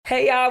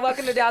Hey, y'all.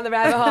 Welcome to Down the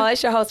Rabbit Hole.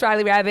 It's your host,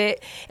 Riley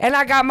Rabbit. And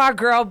I got my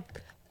girl.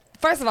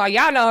 First of all,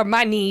 y'all know her.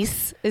 My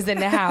niece is in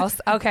the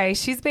house. Okay,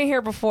 she's been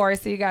here before,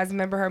 so you guys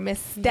remember her, Miss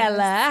Stella.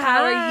 Yes.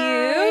 How Hi.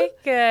 are you?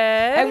 Good.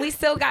 And we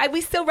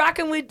still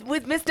rocking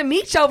with Mr.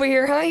 Meech over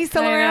here, huh? He's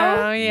still around?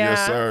 Know, yeah.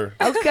 Yes, sir.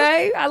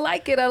 Okay, I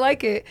like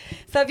it.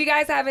 So if you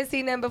guys haven't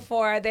seen them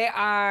before, they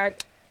are...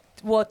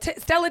 Well,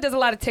 Stella does a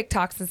lot of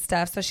TikToks and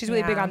stuff, so she's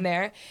really big on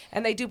there.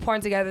 And they do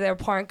porn together. They're a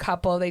porn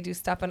couple. They do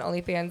stuff on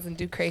OnlyFans and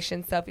do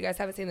creation. So if you guys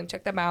haven't seen them,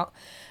 check them out.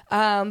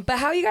 But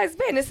how you guys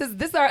been? This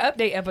is our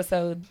update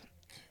episode.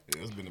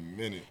 Yeah, it's been a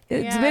minute.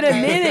 It's been a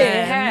minute.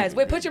 It has.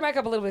 Wait, put your mic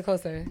up a little bit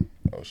closer.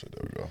 Oh shit,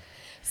 there we go.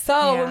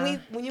 So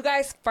when you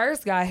guys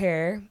first got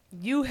here,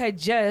 you had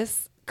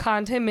just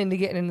conned him into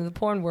getting into the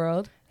porn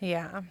world.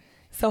 Yeah.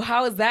 So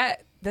how is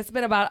that? That's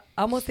been about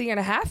almost a year and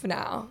a half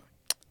now.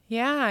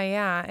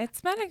 Yeah.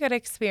 It's been a good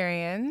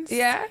experience.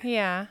 Yeah?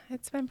 Yeah,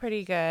 it's been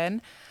pretty good.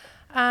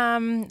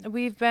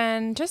 We've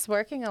been just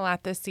working a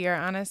lot this year,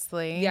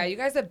 honestly. Yeah, you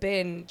guys have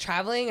been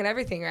traveling and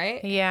everything,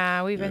 right?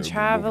 Yeah, we've been we've been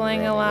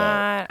traveling moving a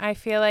around a lot. I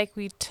feel like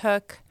we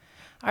took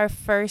our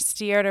first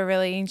year to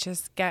really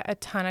just get a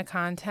ton of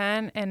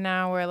content, and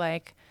now we're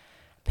like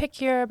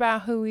pickier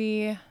about who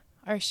we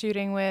are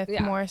shooting with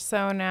more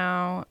so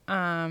now.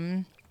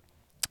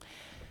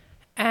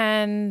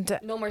 And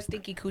No more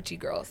stinky coochie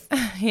girls.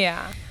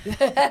 yeah.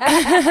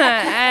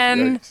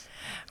 And Yikes.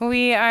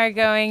 we are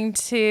going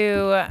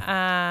to,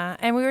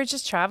 and we were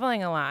just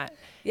traveling a lot.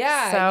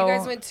 Yeah, So- you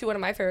guys went to one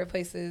of my favorite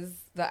places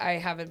that I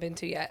haven't been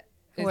to yet.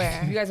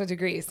 Where? You guys went to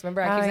Greece.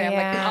 Remember, I keep saying,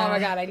 I'm like, oh my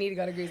God, I need to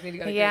go to Greece,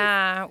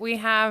 Yeah, we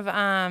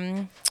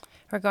have,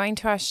 we're going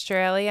to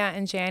Australia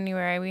in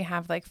January. We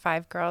have like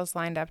 5 girls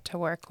lined up to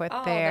work with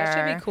Oh, there. that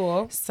should be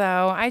cool. So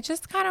I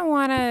just kind of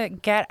want to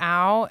get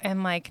out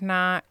and like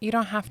you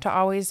don't have to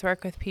always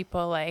work with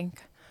people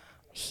like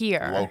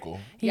here. Local.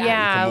 Yeah, We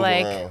can move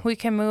like around. we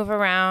can move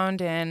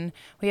around and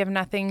we have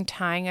nothing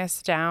tying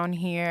us down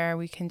here.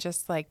 We can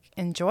just like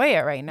enjoy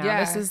it right now.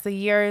 Yeah. This is the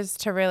years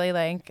to really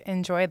like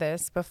enjoy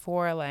this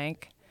before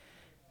like,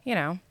 you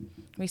know,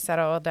 we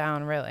settle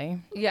down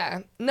really.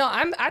 Yeah. No,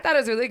 I thought it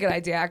was a really good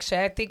idea,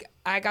 actually. I think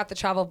I got the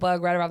travel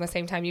bug right around the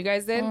same time you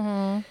guys did.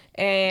 Mm-hmm.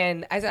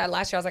 And I said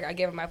last year, I was like, I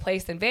gave him my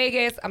place in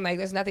Vegas. I'm like,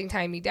 there's nothing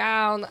tying me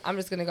down. I'm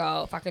just going to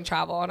go fucking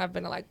travel. And I've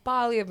been to like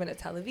Bali. I've been to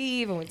Tel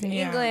Aviv. I went to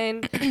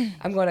England.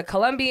 I'm going to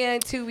Colombia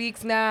in 2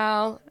 weeks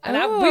now. And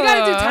we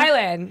got to do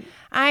Thailand.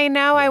 I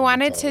know. Yeah, I we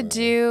wanted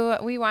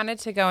did we wanted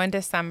to go in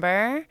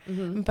December,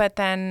 but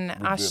then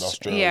did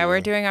Australia. Yeah,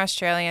 we're doing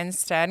Australia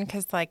instead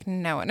because like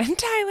no one in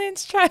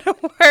Thailand's trying to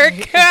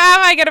work. How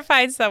am I gonna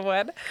find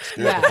someone?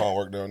 Scared to find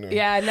work down there.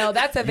 Yeah, no,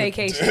 that's a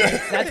vacation.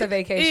 That's a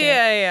vacation.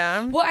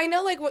 Yeah. Well, I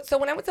know, like, so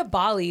when I went to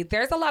Bali,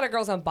 there's a lot of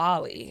girls on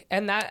Bali,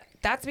 and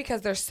that's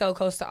because they're so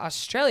close to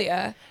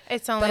Australia.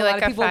 It's But only a like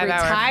lot of a people 5-hour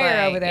retire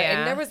flight. over there, Yeah.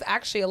 and there was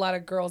actually a lot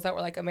of girls that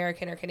were like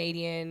American or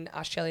Canadian,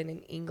 Australian,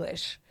 and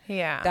English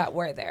Yeah. that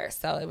were there.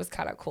 So it was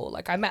kind of cool.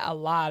 Like I met a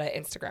lot of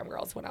Instagram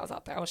girls when I was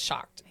out there. I was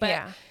shocked, but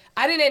Yeah.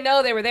 I didn't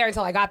know they were there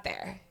until I got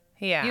there.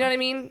 Yeah. You know what I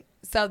mean?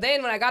 So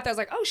then when I got there, I was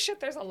like, oh shit,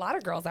 there's a lot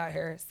of girls out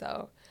here.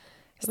 So.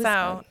 It was So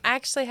fun. I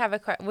actually have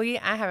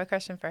I have a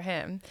question for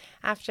him.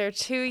 After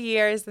 2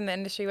 years in the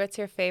industry, what's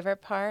your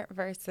favorite part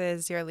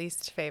versus your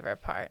least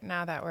favorite part?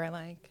 Now that we're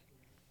like,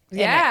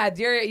 Yeah,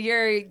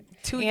 you're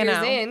 2 years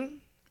know.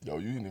 in. Yo,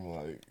 you didn't even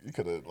like. You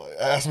could have like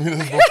asked me this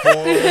before.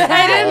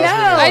 I didn't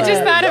know. I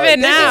just thought of it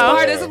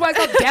now. This is why it's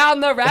called Down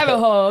the Rabbit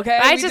Hole, okay?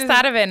 I We just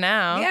thought of it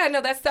now. Yeah, no,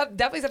 that's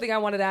definitely something I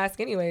wanted to ask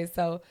anyway.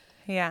 So,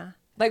 Yeah.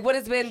 like, what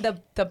has been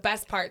the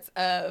best parts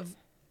of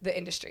the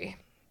industry?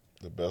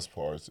 The best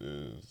parts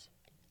is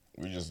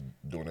we just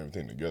doing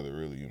everything together.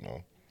 Really, you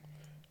know,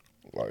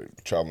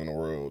 like traveling the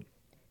world,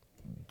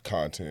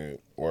 content,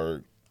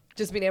 work.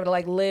 Just being able to,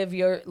 like, live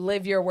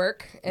your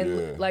work and,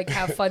 Yeah. like,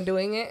 have fun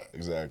doing it?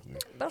 Exactly.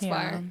 That's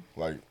Yeah. fine.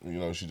 Like, you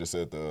know, she just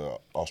said the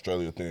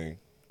Australia thing.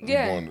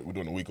 Yeah. We're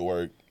doing a week of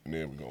work, and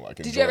then we're gonna like.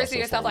 Did you ever see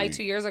yourself, like,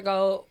 2 years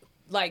ago,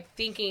 like,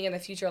 thinking in the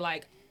future,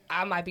 like,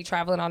 I might be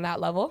traveling on that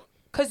level?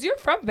 Because you're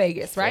from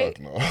Vegas, right?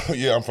 No.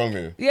 Yeah, I'm from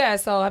here. Yeah,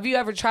 so have you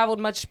ever traveled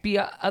much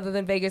other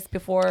than Vegas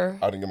before?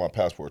 I didn't get my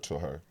passport till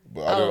her,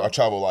 but Oh. I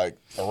traveled like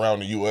around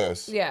the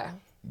U.S. Yeah.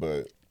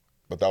 But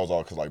that was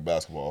all because like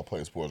basketball. I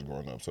played sports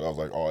growing up, so that was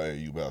like all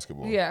AAU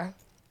basketball. Yeah.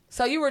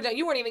 So you weren't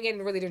even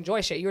getting really to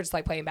enjoy shit. You were just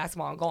like playing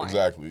basketball and going.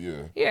 Exactly.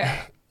 Yeah.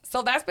 Yeah.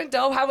 So that's been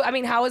dope.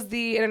 How was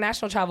the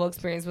international travel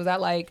experience? Was that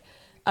like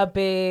a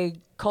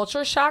big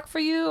culture shock for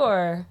you,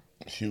 or?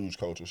 Huge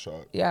culture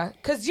shock. Yeah,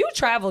 because you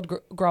traveled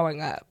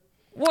growing up.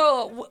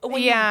 Well,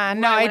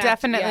 I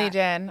definitely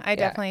did. I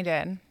definitely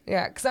did.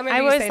 Yeah, because I remember I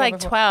you was saying like that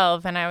before.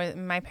 12,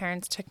 and my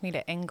parents took me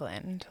to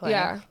England. Like,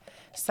 Yeah.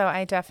 So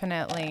I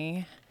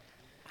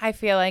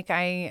feel like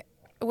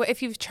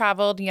if you've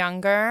traveled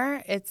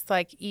younger, it's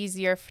like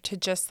easier to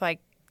just like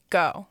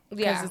go. Yeah.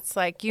 Because it's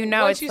like,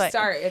 Once it's you like,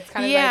 start, it's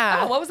kind of yeah.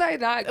 like, oh, what was I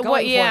not going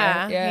What? for?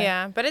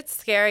 Yeah. But it's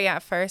scary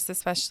at first,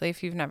 especially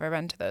if you've never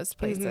been to those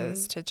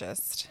places Mm-hmm. to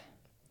just.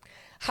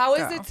 How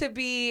is Go. it to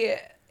be?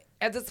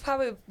 It's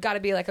probably got to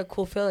be like a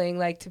cool feeling,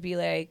 like to be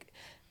like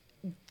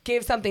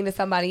give something to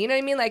somebody. You know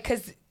what I mean? Like,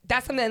 because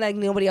that's something like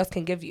nobody else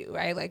can give you,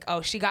 right? Like,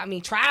 oh, she got me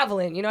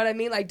traveling. You know what I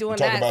mean? Like doing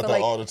Talk that. about so, that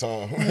like, all the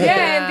time.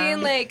 yeah,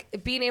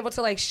 and being able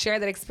to like share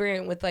that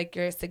experience with like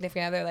your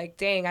significant other. Like,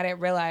 dang, I didn't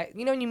realize.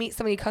 You know, when you meet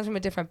somebody who comes from a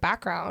different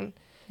background,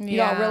 you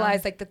don't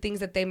realize like the things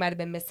that they might have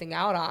been missing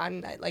out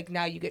on. Like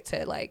now you get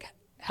to like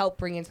help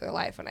bring into their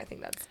life, and I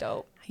think that's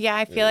dope. Yeah,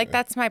 I feel like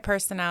that's my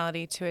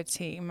personality to a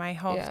T. My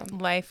whole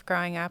life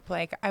growing up,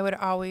 like I would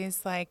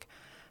always like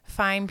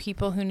find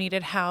people who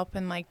needed help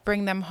and like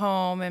bring them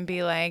home and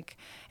be like,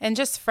 and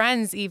just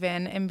friends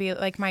even, and be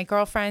like, my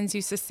girlfriends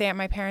used to stay at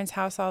my parents'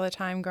 house all the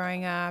time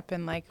growing up,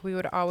 and like we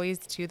would always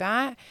do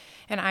that.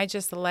 And I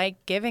just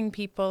like giving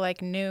people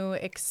like new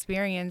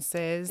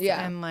experiences,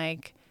 and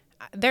like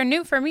they're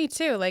new for me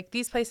too. Like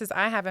these places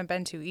I haven't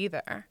been to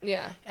either.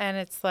 Yeah. And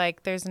it's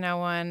like there's no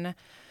one,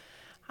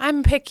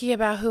 I'm picky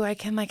about who I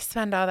can like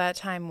spend all that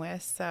time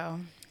with. So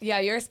yeah,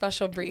 you're a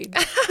special breed.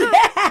 No,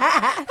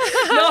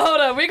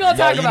 hold on. We're going to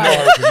talk about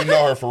it. You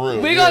know her for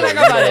real. We're going to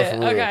talk about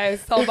it. Okay,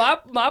 so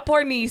my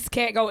poor niece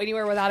can't go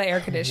anywhere without an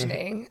air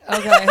conditioning.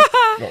 Okay.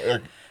 No,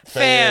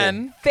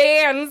 Fans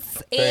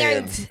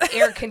and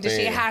air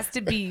conditioning. It has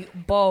to be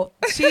both.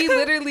 She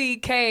literally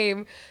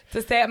came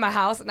to stay at my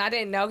house, and I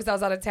didn't know because I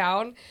was out of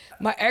town.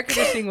 My air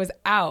conditioning was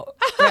out,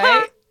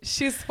 right?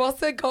 She's supposed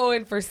to go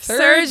in for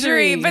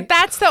surgery. But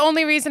that's the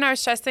only reason I was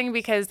stressing,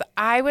 because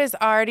I was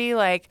already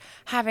like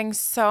having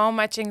so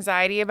much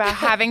anxiety about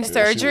having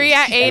surgery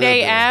at 8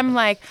 a.m.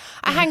 Like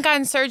I hadn't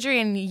gotten surgery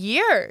in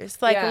years,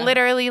 like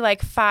literally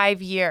like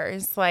 5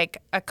 years,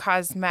 like a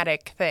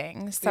cosmetic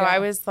thing. So I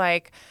was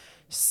like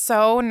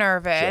so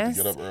nervous.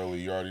 You have to get up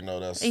early. You already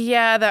know that's.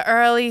 Yeah, the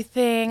early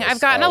thing.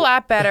 I've gotten a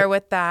lot better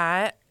with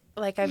that.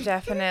 Like I've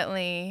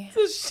definitely.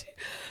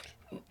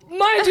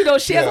 Mind you, though,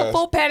 she has a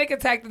full panic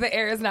attack that the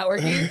air is not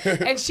working,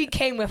 and she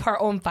came with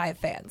her own 5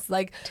 fans,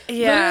 like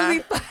literally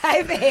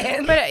 5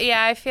 fans. But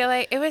yeah, I feel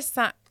like it was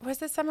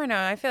it summer? No,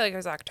 I feel like it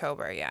was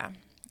October. Yeah,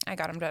 I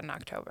got them done in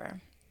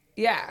October.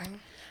 Yeah,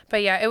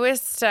 but yeah, it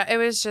was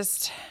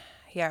just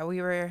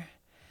we were.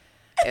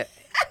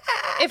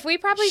 If we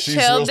probably She's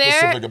chilled real there.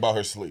 specific about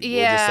her sleep.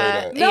 We'll just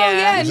say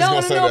that. No.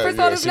 First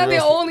of all, this is not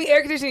the only air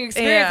conditioning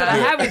experience that I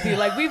have with you.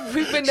 Like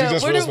we've been to.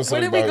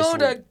 Where did we go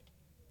to?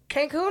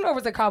 Cancun or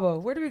was it Cabo?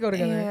 Where did we go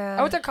together? Yeah.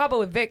 I went to Cabo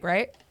with Vic,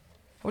 right?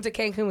 I went to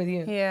Cancun with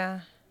you.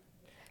 Yeah.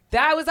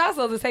 That was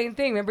also the same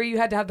thing. Remember, you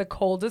had to have the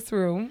coldest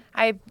room.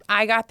 I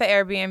got the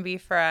Airbnb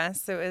for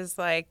us. It was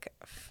like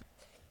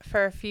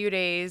for a few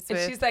days. And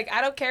she's like,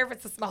 I don't care if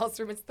it's the smallest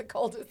room, it's the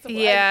coldest one.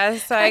 Yeah,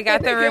 so I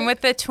got the room with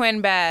the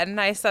twin bed,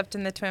 and I slept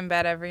in the twin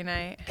bed every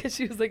night. Because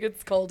she was like,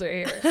 it's colder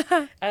here.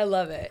 I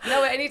love it.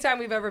 No, anytime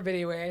we've ever been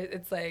anywhere,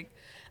 it's like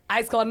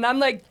ice cold, and I'm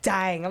like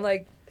dying. I'm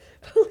like,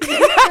 we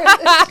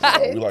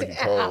like it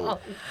cold.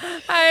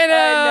 I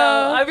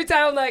know. Every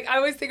time I'm like, I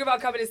always think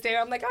about coming to stay.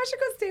 I'm like, I should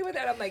go stay with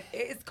her. I'm like,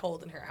 it's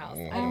cold in her house.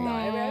 I don't know.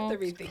 I have to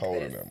rethink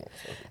cold this. In that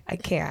motherfucker. I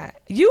can't.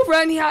 You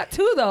run hot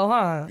too, though,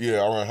 huh?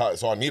 Yeah, I run hot,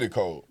 so I need it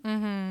cold.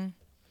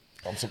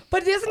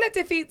 But doesn't it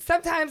defeat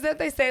sometimes that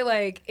they say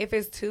like if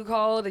it's too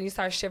cold and you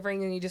start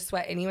shivering and you just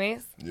sweat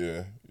anyways?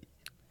 Yeah.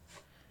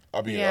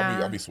 I be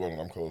sweating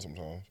when I'm cold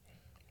sometimes.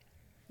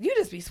 You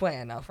just be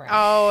sweating though, friend.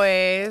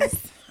 Always.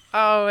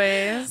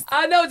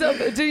 I know.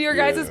 Do your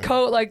guys'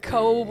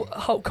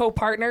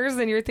 co-partners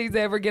and your things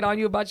ever get on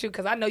you about you?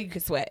 Because I know you can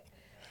sweat.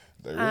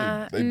 They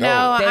don't.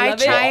 No, I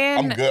try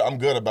and. I'm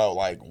good about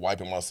like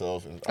wiping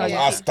myself, and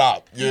I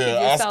stop.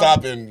 Yeah, I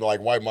stop and like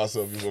wipe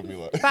myself. You feel me?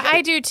 Like. But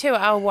I do too.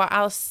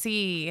 I'll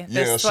see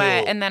the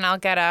sweat, and then I'll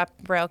get up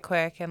real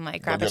quick and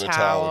like grab a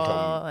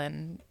towel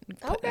and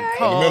put in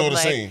cold, in the middle of the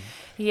scene.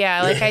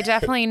 Yeah, like I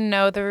definitely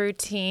know the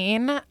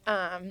routine.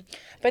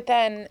 But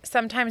then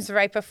sometimes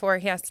right before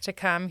he has to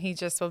come, he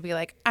just will be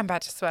like, I'm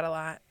about to sweat a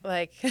lot.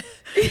 Like,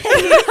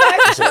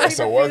 it's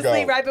a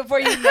workout. Right before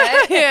you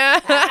met?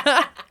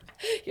 Yeah.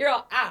 You're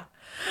all,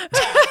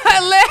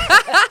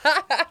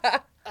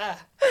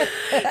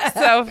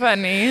 So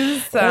funny.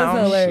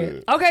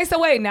 So. Okay, so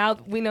wait, now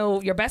we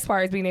know your best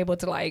part is being able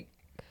to like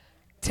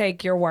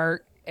take your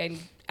work and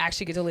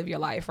actually get to live your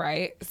life,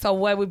 right? So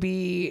what would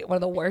be one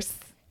of the worst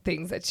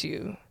things that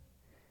you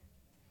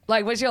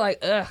like, what you're like,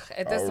 ugh,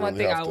 this one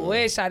thing I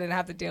wish I didn't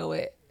have to deal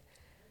with?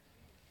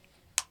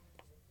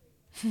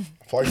 I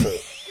feel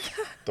like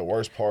the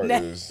worst part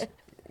is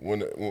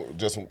when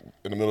just in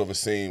the middle of a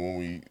scene when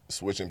we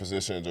switch in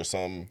positions or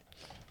something,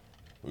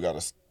 we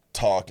gotta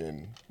talk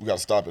and we gotta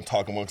stop and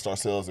talk amongst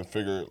ourselves and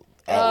figure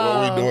out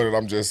what we're doing, and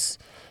I'm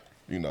just,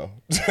 And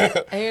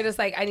you're just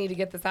like, I need to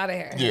get this out of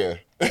here. Yeah.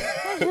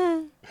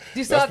 Do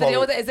you still have to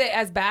deal with it? Is it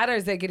as bad or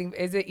is it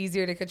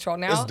easier to control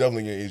now? It's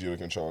definitely getting easier to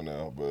control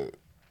now, but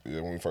yeah,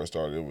 when we first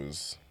started, it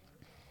was.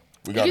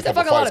 We got to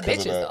fuck a lot of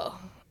bitches though.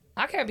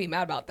 I can't be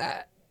mad about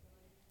that.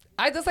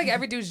 That's like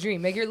every dude's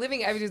dream. Like you're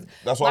living every dude's.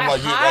 That's why I'm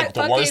like,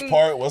 the worst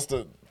part. What's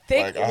the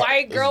thick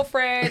white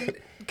girlfriend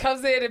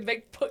comes in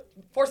and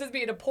forces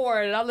me into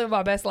porn, and I live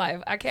my best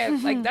life. I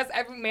can't like that's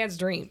every man's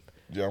dream.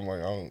 Yeah, I'm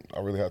like I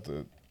really have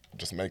to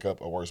just make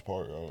up a worst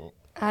part.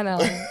 I know.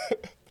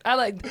 I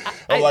don't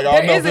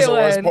know if it's a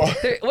worst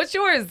part. What's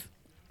yours?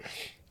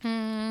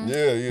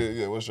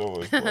 Yeah. What's your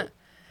worst part?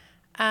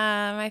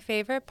 My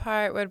favorite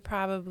part would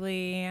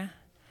probably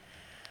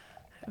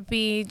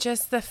be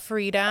just the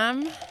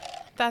freedom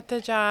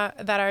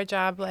that our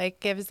job like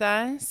gives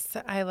us.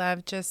 I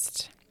love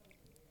just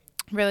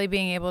really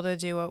being able to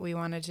do what we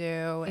want to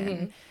do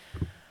and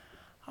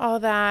all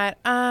that.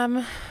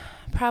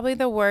 Probably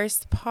the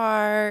worst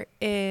part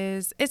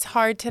is it's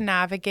hard to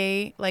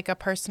navigate like a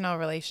personal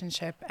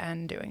relationship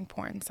and doing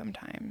porn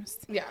sometimes.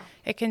 Yeah.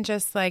 It can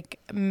just like,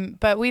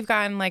 but we've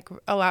gotten like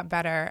a lot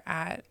better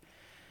at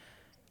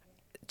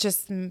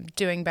just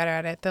doing better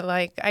at it.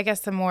 Like, I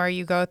guess the more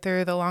you go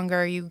through, the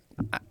longer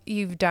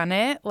you've done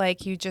it,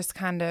 like you just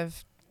kind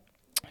of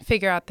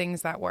figure out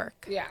things that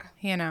work. Yeah.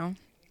 You know?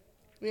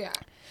 Yeah.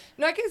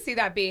 No, I can see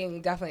that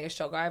being definitely a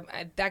struggle.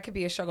 That could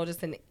be a struggle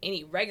just in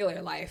any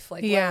regular life.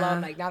 Like, let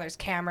alone, like, now there's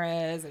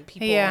cameras and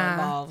people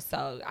involved.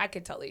 So I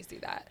could totally see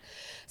that.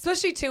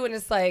 Especially, too, when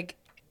it's like,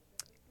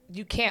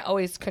 you can't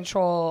always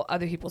control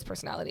other people's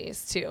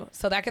personalities, too.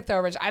 So that could throw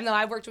a wrench. I know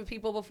I've worked with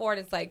people before, and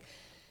it's like,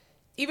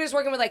 even just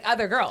working with, like,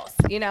 other girls,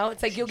 you know?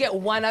 It's like you'll get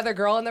one other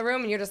girl in the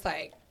room, and you're just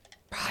like,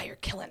 bro, you're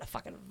killing the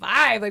fucking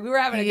vibe. Like, we were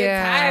having a good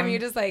time, and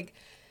you're just like...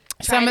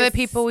 Some of the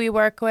people we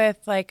work with,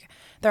 like,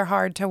 they're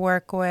hard to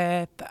work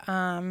with.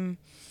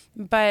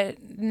 But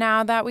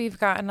now that we've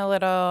gotten a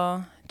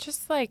little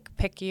just, like,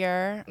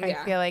 pickier,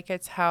 I feel like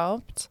it's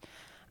helped.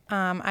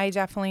 I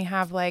definitely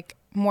have, like,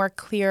 more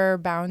clear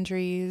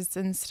boundaries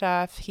and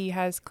stuff. He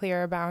has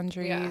clear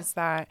boundaries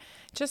that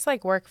just,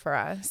 like, work for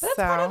us. But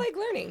that's part of, like,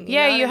 learning.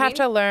 You have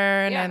to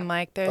learn and,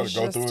 like, there's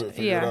go through it,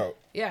 figure it out.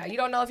 Yeah, you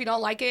don't know if you don't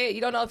like it.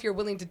 You don't know if you're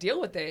willing to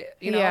deal with it.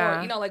 You know,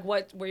 or, you know, like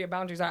where your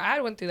boundaries are. I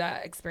went through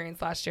that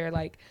experience last year,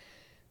 like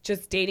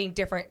just dating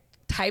different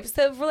types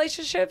of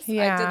relationships.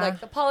 I did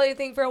like the poly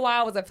thing for a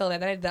while. Was I feeling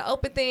that? Then I did the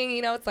open thing.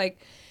 You know, it's like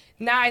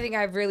now I think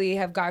I really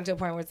have gotten to a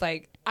point where it's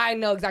like I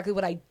know exactly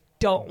what I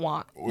don't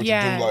want. What you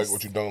do like,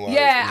 what you don't like.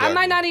 Yeah, exactly. I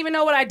might not even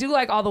know what I do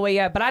like all the way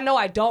yet, but I know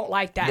I don't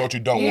like that. You know what you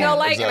don't want. You know,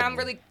 like, exactly. And I'm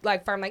really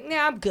like firm, like,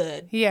 nah, I'm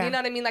good. Yeah. You know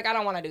what I mean? Like, I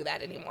don't want to do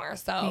that anymore.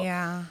 So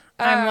yeah,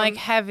 I'm like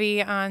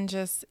heavy on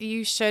just.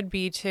 You should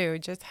be too.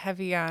 Just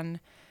heavy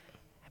on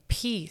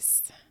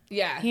peace.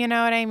 Yeah. You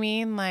know what I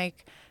mean?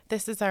 Like,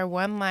 this is our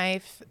one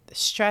life.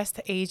 Stress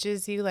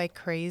ages you like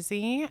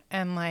crazy,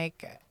 and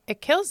like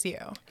it kills you.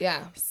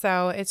 Yeah.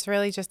 So it's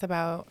really just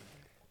about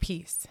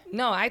peace.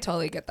 No, I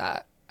totally get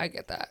that. I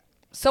get that.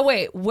 So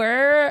wait,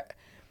 where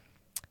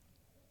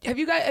have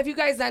you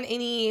guys done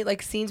any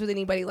like scenes with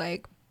anybody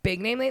like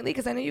big name lately?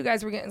 Because I know you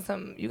guys were getting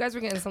some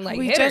like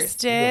we hitters. Just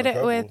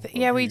did with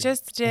we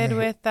just did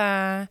with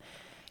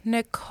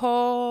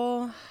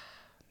Nicole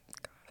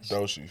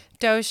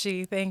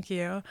Doshi, thank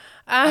you.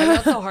 I know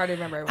it's so hard to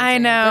remember. I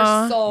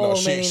know.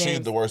 There's so many names.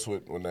 She's the worst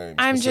with names.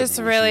 I'm just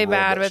really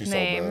bad with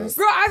names.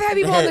 Girl, I've had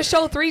people on the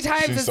show 3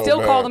 times and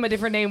still call them a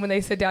different name when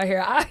they sit down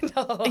here. I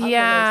know.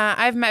 Yeah,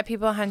 I've met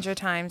people 100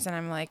 times and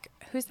I'm like,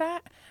 who's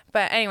that?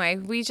 But anyway,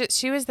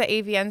 she was the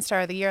AVN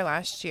Star of the Year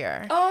last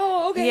year.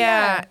 Oh, okay.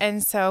 Yeah,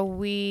 and so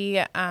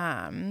we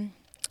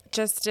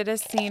just did a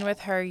scene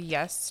with her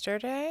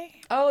yesterday.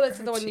 Oh, that's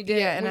the one you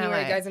did when you were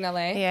guys in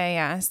LA?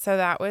 Yeah. So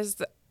that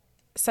was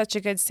such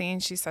a good scene.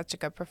 She's such a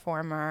good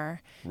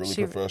performer. Really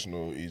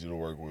professional, easy to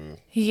work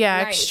with.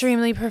 Yeah, nice.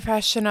 Extremely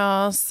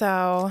professional.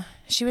 So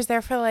she was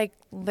there for like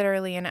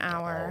literally an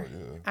hour,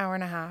 hour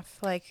and a half.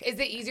 Like, is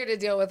it easier to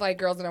deal with like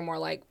girls that are more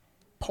like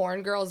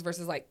porn girls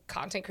versus like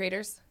content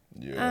creators?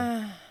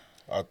 Yeah,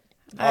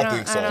 I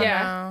think so.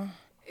 Yeah,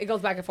 it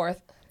goes back and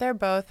forth. They're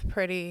both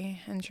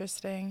pretty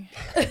interesting.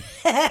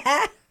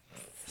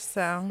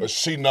 So but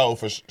she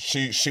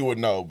would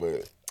know,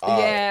 but.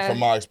 From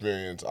my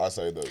experience, I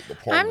say the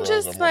porn I'm girls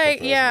just are more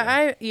like,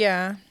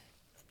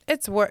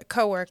 it's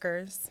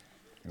co-workers.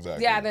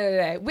 Exactly. Yeah, at the end of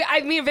the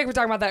day. Me and Vic were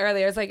talking about that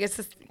earlier. It's like,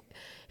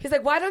 he's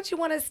like, why don't you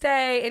want to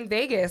stay in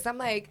Vegas? I'm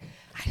like,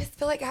 I just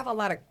feel like I have a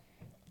lot of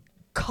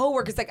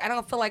co-workers. Like, I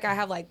don't feel like I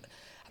have like,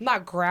 I'm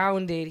not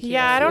grounded here.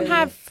 Yeah, I don't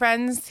have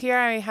friends here.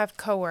 I have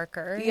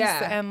co-workers.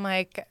 Yeah. And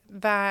like,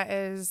 that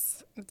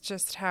is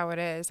just how it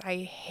is. I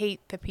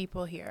hate the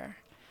people here.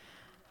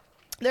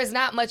 There's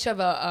not much of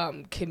a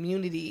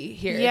community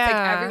here. Yeah. It's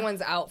like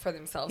everyone's out for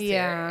themselves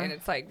here. And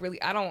it's like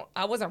really,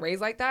 I wasn't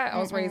raised like that. I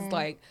was raised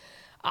like,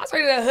 I was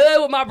raised in the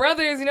hood with my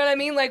brothers, you know what I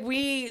mean? Like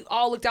we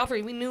all looked out for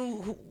you. We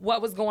knew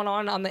what was going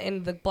on the end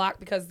of the block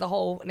because the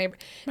whole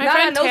neighborhood. My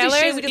friend Taylor,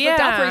 we just looked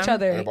out for each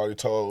other. Everybody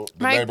told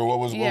the neighbor what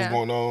was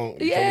going on.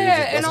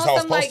 Yeah, and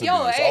also I'm like,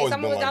 yo, hey,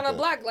 someone was down the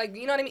block. Like,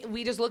 you know what I mean?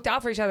 We just looked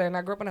out for each other. And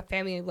I grew up in a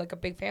family, like a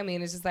big family.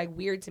 And it's just like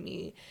weird to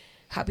me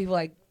how people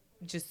like,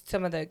 just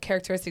some of the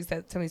characteristics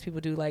that some of these people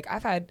do. Like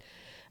I've had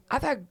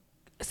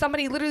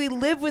somebody literally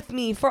live with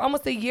me for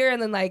almost a year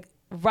and then like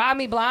rob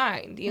me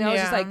blind. You know, it's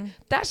just like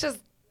that's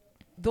just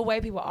the way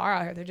people are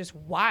out here. They're just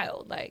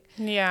wild. Like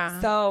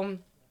So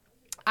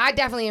I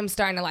definitely am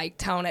starting to like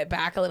tone it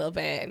back a little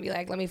bit and be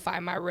like, let me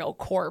find my real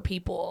core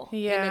people.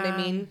 Yeah. You know what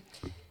I mean?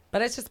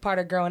 But it's just part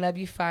of growing up.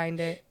 You find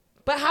it.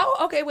 But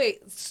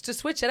to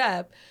switch it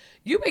up,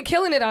 you've been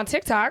killing it on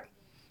TikTok.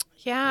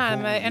 Yeah,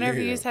 my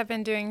interviews have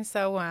been doing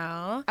so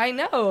well. I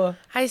know.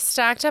 I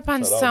stocked up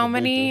on so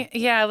many.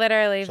 Yeah,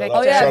 literally. Shout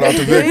out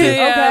to Victor.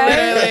 Yeah,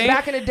 okay. Literally.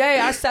 Back in the day,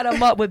 I set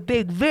them up with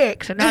Big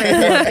Vic, so now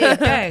they're doing big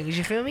things.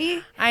 You feel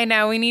me? I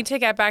know. We need to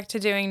get back to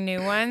doing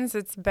new ones.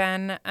 It's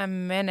been a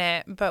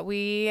minute, but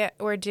we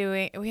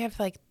have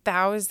like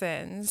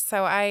thousands.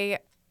 So I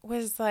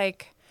was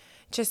like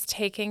just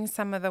taking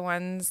some of the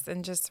ones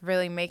and just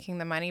really making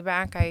the money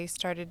back. I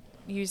started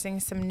using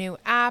some new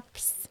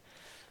apps.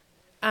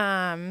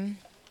 And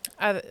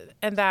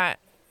that,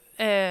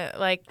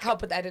 like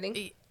Help with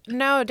editing.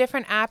 No,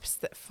 different apps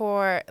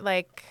for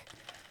like,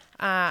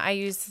 I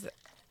use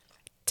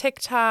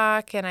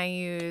TikTok and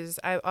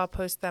I'll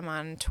post them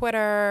on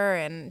Twitter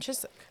and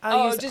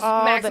I'll use just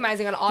all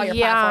maximizing on all your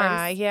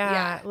platforms.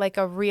 Yeah, like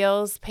a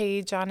GRILLZ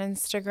page on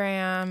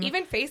Instagram.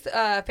 Even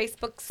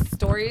Facebook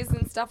stories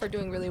and stuff are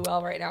doing really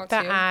well right now too.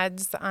 The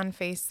ads on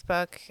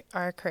Facebook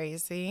are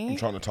crazy. I'm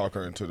trying to talk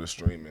her into the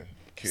streaming.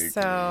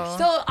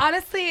 So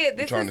honestly,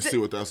 this trying to see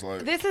what that's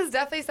like. This is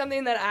definitely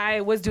something that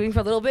I was doing for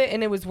a little bit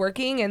and it was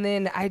working, and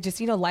then I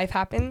just, life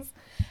happens,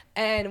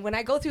 and when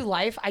I go through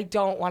life, I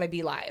don't want to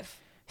be live.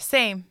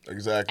 Same.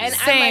 Exactly. And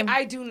Same. I'm like,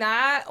 I do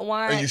not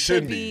want and you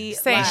shouldn't to be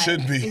Same. live. You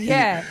should be.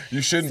 Yeah.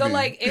 You shouldn't so be.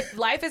 like, if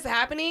life is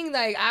happening,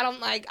 like I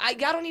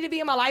don't need to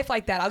be in my life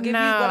like that. I'll give you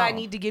what I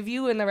need to give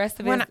you, and the rest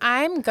of it. When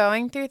I'm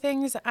going through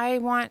things, I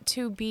want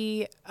to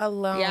be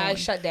alone. Yeah, I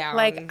shut down.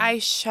 Like I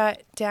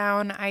shut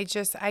down. I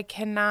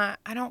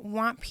don't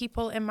want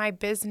people in my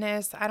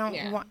business. I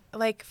don't want,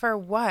 like, for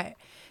what?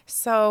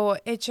 So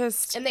it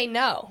just. And they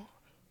know.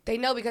 They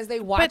know because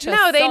they watch us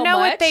But they so know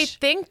much. what they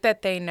think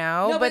that they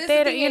know, No, but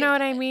they don't, you know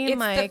what I mean?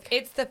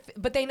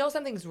 But they know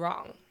something's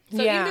wrong.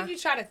 So Yeah. even if you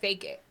try to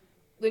fake it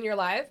when you're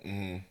live,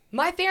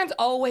 my fans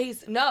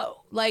always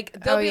know. Like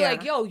they'll be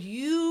like, "Yo,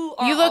 you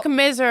look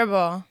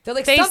miserable." They're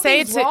like, they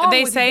say something's wrong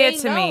they with say you.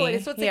 it to know me.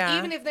 it. So it's like,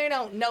 even if they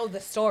don't know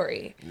the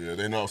story, yeah,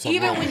 they know something.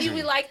 even when you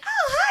be like,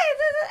 "Oh,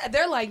 hi,"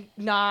 they're like,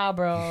 "Nah,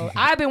 bro,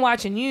 I've been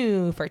watching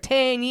you for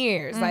 10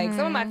 years. Like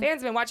some of my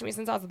fans have been watching me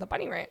since I was at the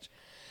Bunny Ranch."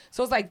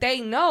 So it's like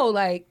they know,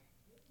 like,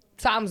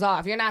 something's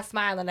off. You're not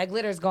smiling. Like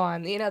glitter's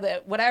gone.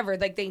 Whatever.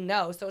 Like they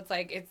know. So it's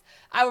like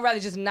I would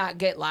rather just not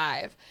get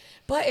live.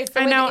 But it's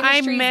the way the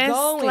industry's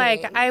going.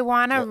 Like I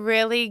want to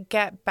really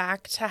get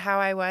back to how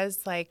I was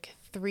like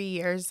 3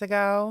 years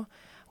ago,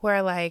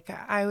 where like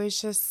I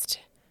was just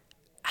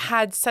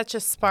had such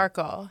a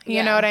sparkle.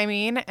 You know what I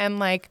mean? And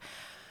like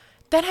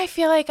then I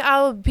feel like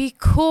I'll be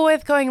cool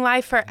with going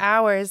live for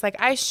hours. Like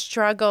I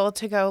struggle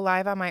to go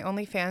live on my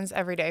OnlyFans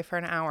every day for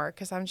an hour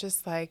because I'm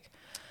just like.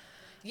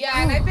 Yeah,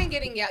 and I've been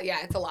getting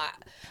it's a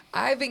lot.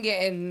 I've been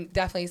getting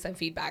definitely some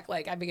feedback.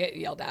 Like I've been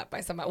getting yelled at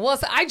by somebody. Well,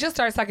 so I just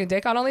started sucking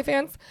dick on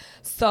OnlyFans,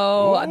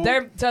 so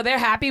they're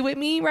happy with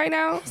me right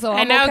now. So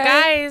I know, okay.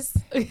 guys.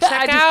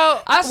 Check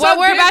out what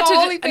we're about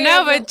to do.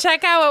 No, but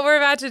check out what we're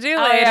about to do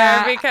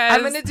later because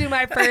I'm gonna do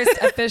my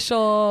first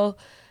official.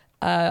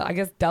 I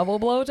guess double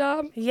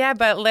blowjob. Yeah,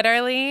 but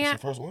literally,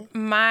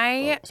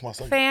 my my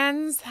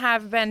fans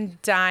have been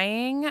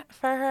dying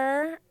for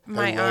her.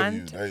 My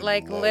aunt,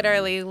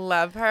 literally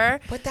love her.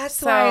 But that's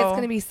why it's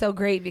gonna be so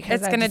great because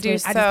it's gonna do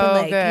so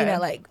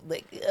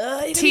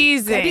good.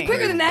 Teasing. Gotta be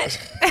quicker than that.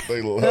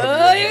 They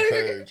love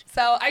you.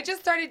 So I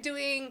just started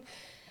doing.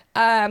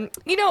 So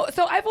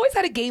I've always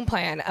had a game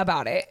plan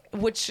about it,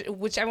 which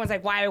everyone's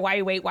like, why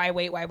wait? What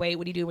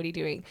are you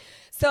doing?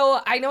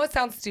 So I know it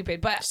sounds stupid,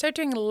 but start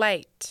doing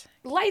light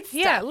stuff.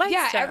 Yeah,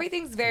 stuff.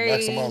 everything's very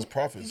maximize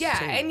profits. Yeah,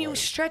 too, and you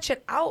stretch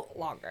it out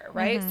longer,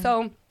 right?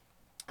 So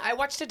I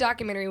watched a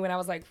documentary when I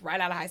was like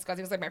right out of high school. I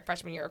think it was like my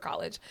freshman year of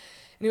college,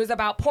 and it was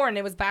about porn.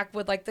 It was back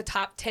with like the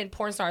top 10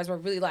 porn stars were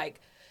really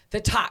like the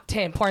top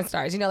 10 porn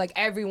stars. Like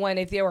everyone,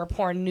 if they were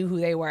porn, knew who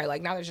they were.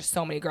 Like now there's just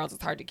so many girls,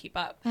 it's hard to keep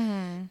up.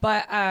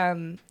 But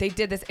they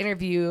did this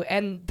interview,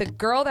 and the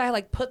girl that I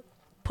like put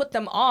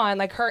them on,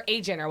 like her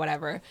agent or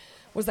whatever,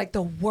 was like,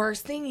 the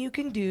worst thing you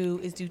can do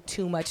is do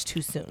too much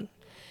too soon.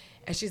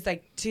 And she's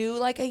like, do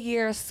like a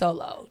year of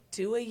solo,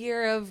 do a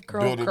year of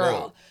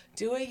girl,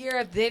 do a year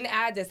of then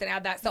add this and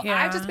add that. So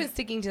I've just been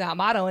sticking to that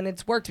motto, and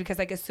it's worked because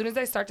like as soon as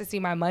I start to see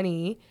my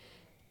money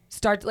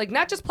start to like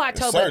not just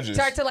plateau, but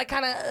start to like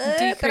kind of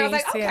decrease. And I was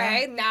like,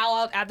 okay, now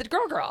I'll add the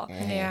girl.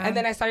 Yeah. And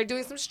then I started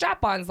doing some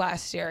strap-ons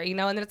last year, and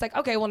then it's like,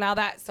 okay, well now I'm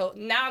got to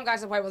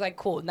the point where it's like,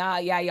 cool,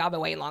 y'all been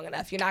waiting long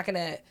enough. You're not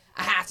gonna.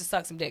 I have to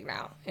suck some dick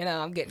now.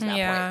 I'm getting to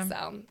that point.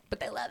 So, but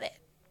they love it.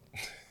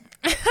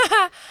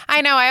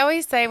 I know. I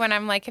always say when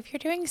I'm like, if you're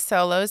doing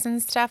solos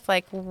and stuff,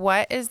 like,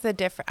 what is the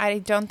difference? I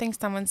don't think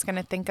someone's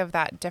gonna think of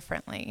that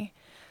differently,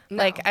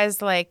 like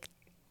as like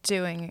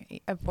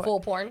doing a full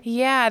porn.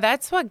 Yeah,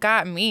 that's what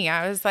got me.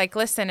 I was like,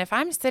 listen, if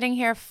I'm sitting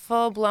here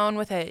full blown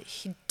with a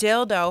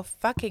dildo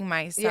fucking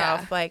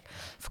myself, like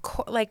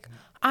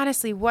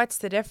honestly, what's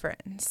the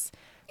difference?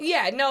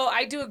 Yeah, no,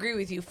 I do agree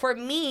with you. For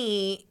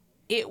me,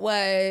 it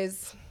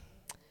was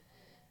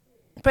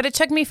But it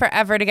took me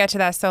forever to get to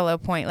that solo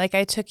point. Like,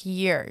 I took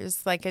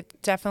years. Like, it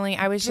definitely,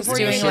 I was just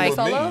doing like,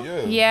 solo?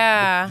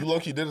 Yeah. But you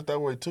low-key did it that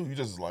way too. You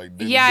just like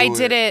didn't I do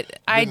did it.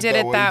 I did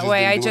it that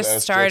way. I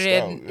just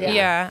started.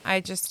 Yeah,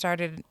 I just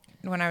started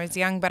when I was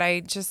young, but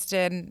I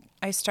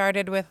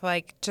started with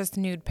like just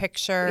nude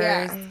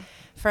pictures.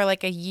 For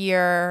like a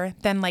year,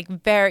 then like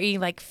very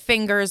like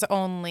fingers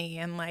only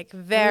and like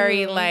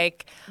very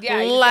like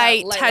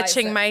light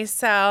touching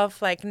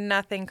myself, like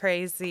nothing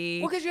crazy.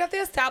 Well, because you have to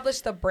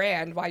establish the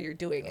brand while you're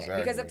doing it.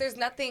 Exactly. Because if there's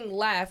nothing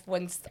left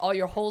when all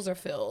your holes are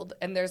filled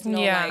and there's no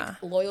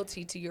like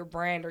loyalty to your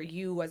brand or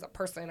you as a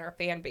person or a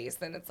fan base,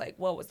 then it's like,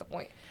 what was the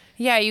point?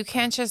 Yeah, you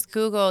can't just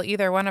Google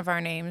either one of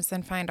our names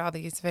and find all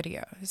these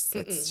videos.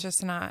 It's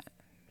just not.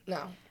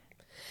 No.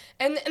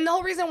 And the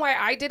whole reason why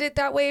I did it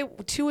that way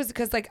too is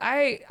because like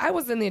I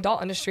was in the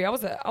adult industry. I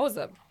was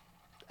a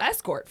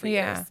escort for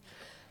years.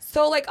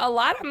 So like a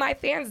lot of my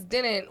fans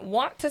didn't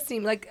want to see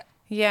me like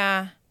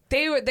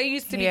they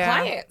used to be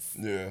clients.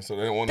 Yeah, so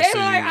they didn't want to see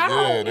like, you.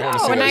 Yeah, they want to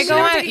see when I go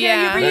on,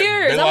 you for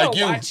years. They like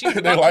you. Watch you.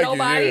 They like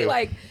nobody. you. Yeah.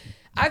 Like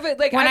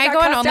when I go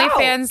on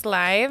OnlyFans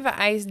Live,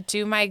 I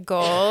do my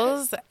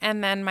goals,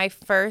 and then my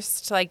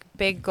first like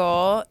big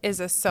goal is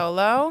a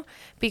solo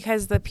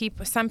because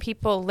some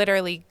people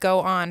literally go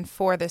on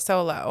for the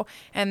solo,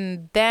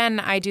 and then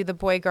I do the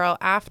boy girl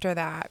after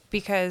that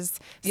because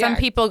some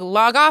people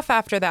log off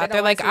after that.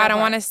 They're like, I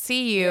don't want to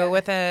see you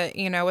with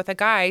a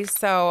guy,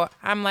 so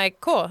I'm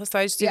like, cool. So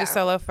I just do the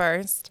solo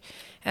first.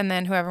 And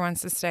then whoever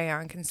wants to stay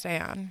on can stay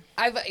on.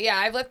 I've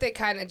left it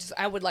kind of just.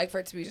 I would like for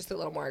it to be just a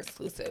little more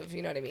exclusive.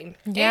 You know what I mean?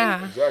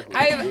 Yeah, exactly.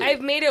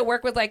 I've made it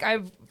work with like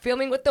I'm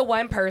filming with the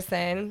one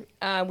person.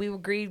 We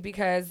agreed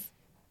because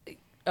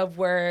of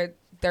where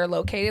they're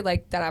located,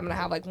 like that I'm gonna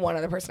have like one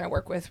other person I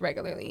work with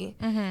regularly.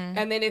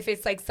 And then if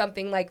it's like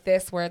something like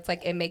this where it's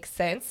like it makes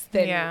sense,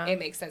 then it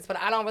makes sense. But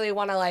I don't really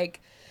want to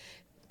like.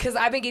 Because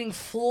I've been getting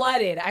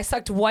flooded. I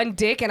sucked one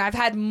dick, and I've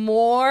had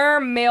more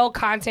male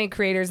content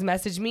creators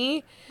message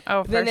me.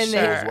 Oh, for sure.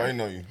 They was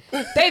waiting on you.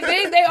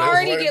 They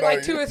already get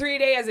like 2 or 3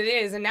 days as it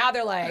is, and now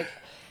they're like,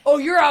 oh,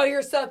 you're out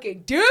here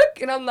sucking dick?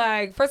 And I'm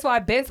like, first of all,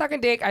 I've been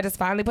sucking dick. I just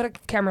finally put a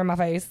camera in my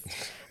face.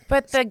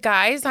 But the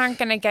guys aren't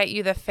going to get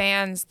you the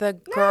fans.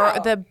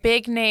 The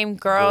big name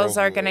girls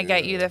are going to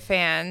get you the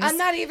fans. I'm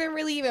not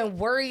even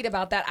worried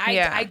about that.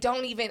 I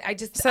don't even,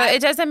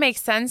 it doesn't make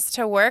sense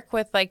to work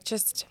with like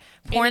just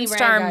porn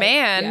star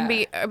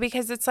man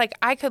because it's like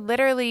I could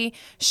literally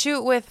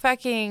shoot with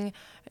fucking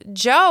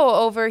Joe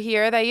over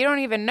here that you don't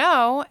even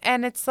know,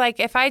 and it's like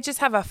if I just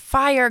have a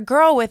fire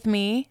girl with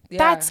me,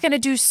 that's gonna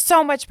do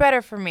so much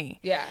better for me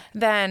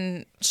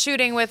than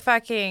shooting with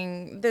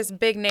fucking this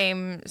big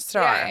name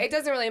star. Yeah, it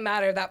doesn't really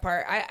matter that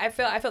part. I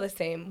feel the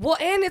same. Well,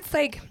 and it's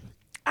like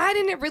I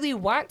didn't really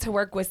want to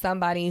work with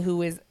somebody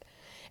who is.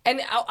 And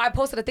I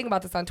posted a thing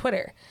about this on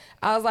Twitter.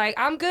 I was like,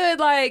 I'm good.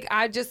 Like,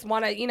 I just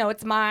want to,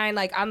 it's mine.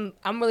 Like, I'm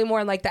really more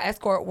in like the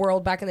escort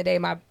world back in the day.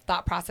 My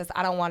thought process,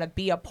 I don't want to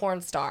be a porn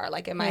star.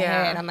 Like in my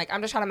head, I'm like,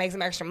 I'm just trying to make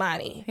some extra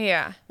money.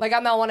 Yeah. Like,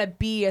 I don't want to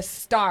be a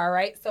star,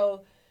 right?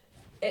 So,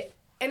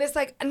 and it's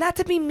like, not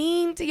to be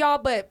mean to y'all,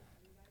 but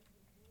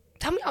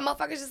tell me y'all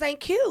motherfuckers just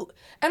ain't cute.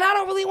 And I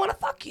don't really want to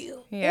fuck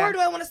you. Yeah. Or do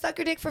I want to suck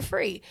your dick for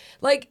free?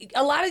 Like,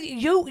 a lot of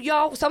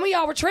y'all, some of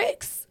y'all were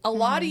tricks. A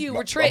lot of you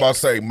were tricks. I'm about to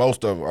say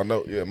most of them. I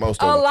know,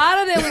 most of them. A lot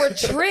of them were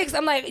tricks.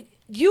 I'm like,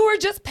 you were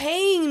just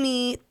paying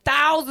me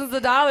thousands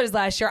of dollars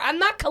last year. I'm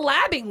not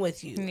collabing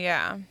with you.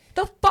 Yeah.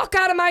 The fuck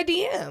out of my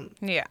DM.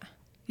 Yeah.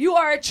 You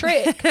are a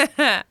trick.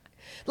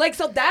 Like,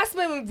 so that's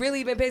been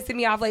really been pissing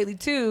me off lately,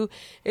 too,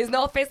 is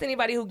no offense to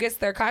anybody who gets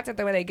their content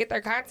the way they get their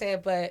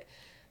content, but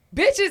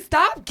bitches,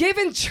 stop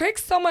giving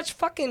tricks so much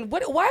fucking...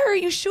 Why are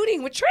you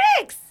shooting with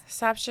tricks?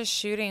 Stop just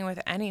shooting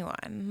with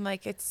anyone.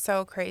 Like, it's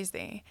so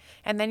crazy.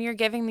 And then you're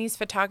giving these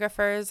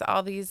photographers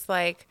all these,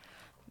 like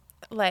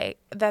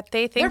that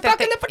they think they're that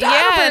fucking the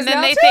photographers and then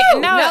now they too.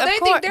 think They of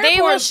course think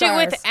they will stars. shoot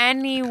with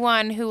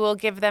anyone who will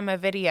give them a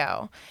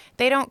video.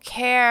 They don't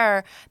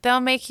care. They'll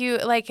make you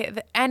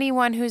like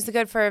anyone who's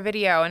good for a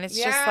video, and it's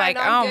just like,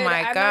 oh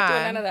my god. I'm not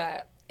doing none of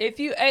that. If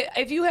you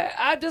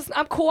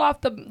I'm cool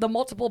off the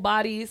multiple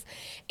bodies,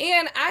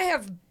 and I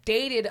have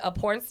dated a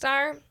porn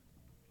star.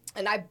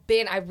 And I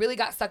really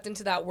got sucked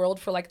into that world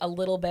for like a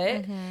little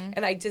bit,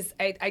 and I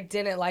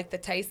didn't like the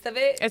taste of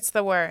it. It's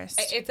the worst.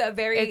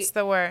 It's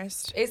the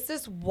worst. It's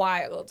just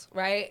wild,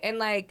 right? And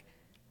like,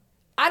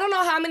 I don't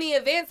know how many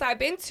events I've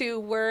been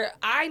to where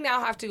I now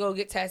have to go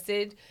get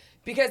tested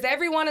because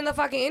everyone in the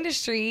fucking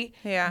industry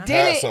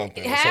didn't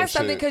have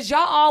something because y'all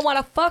all want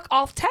to fuck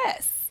off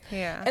tests.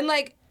 Yeah. And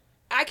like,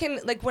 I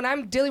can like when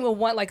I'm dealing with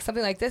one like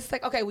something like this, it's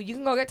like okay, well you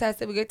can go get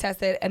tested, we get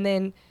tested, and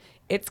then.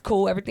 It's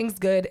cool. Everything's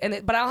good.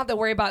 But I don't have to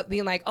worry about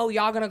being like, oh,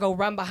 y'all going to go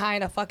run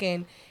behind a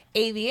fucking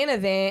AVN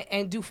event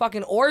and do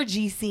fucking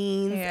orgy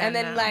scenes and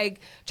then like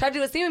try to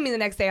do a scene with me the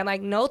next day. I'm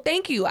like, no,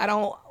 thank you. I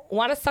don't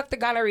want to suck the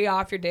gonorrhea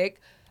off your dick.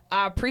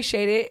 I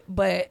appreciate it.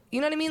 But you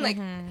know what I mean? Like,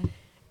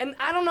 and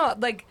I don't know.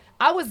 Like,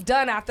 I was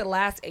done after the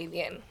last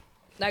AVN.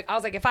 Like, I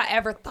was like, if I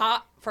ever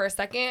thought for a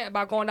second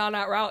about going down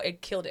that route,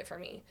 it killed it for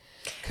me.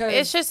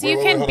 It's just you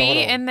can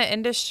be in the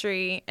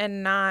industry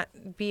and not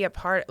be a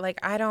part. Like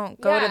I don't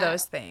go to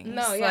those things.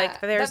 No, yeah.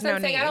 Like there's no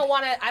need. I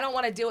don't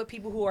want to deal with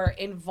people who are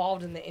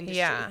involved in the industry.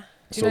 Yeah.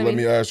 So let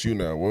me ask you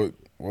now, what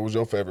was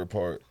your favorite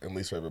part and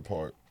least favorite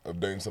part of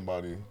dating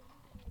somebody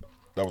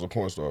that was a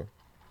porn star?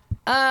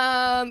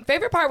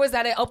 Favorite part was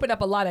that it opened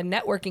up a lot of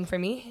networking for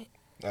me.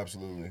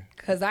 Absolutely.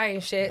 Because I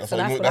ain't shit, That's so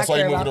why that's what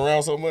I care about. you moving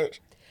around so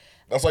much?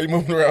 That's why you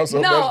moving around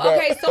so much? No,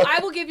 okay, so I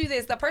will give you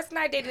this. The person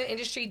I dated in the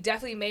industry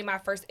definitely made my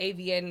first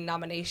AVN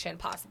nomination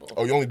possible.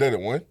 Oh, you only dated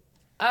one?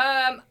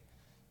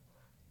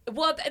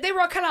 Well, they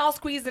were kind of all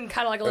squeezed in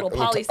kind of like a little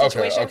poly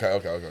situation.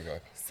 Okay.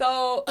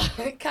 So,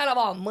 kind of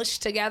all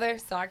mushed together,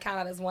 so I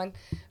count it as one.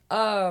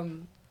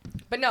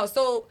 But no,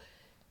 so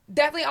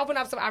definitely opened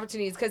up some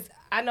opportunities because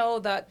I know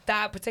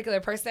that particular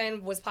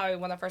person was probably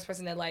one of the first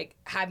person that like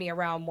had me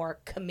around more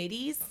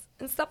committees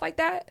and stuff like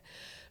that.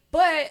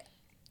 But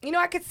you know,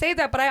 I could say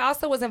that, but I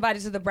also was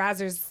invited to the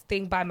Brazzers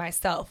thing by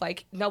myself.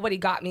 Like nobody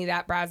got me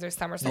that Brazzers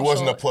summer social. You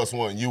wasn't a plus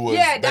one. You was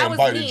that was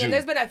me. You. And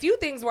there's been a few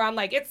things where I'm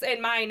like, it's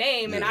in my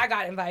name, and I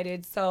got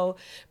invited. So,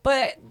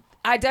 but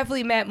I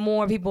definitely met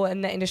more people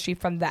in the industry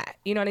from that.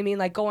 You know what I mean?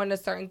 Like going to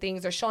certain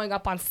things or showing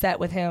up on set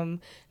with him.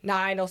 Now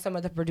I know some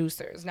of the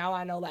producers. Now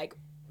I know like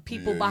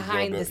people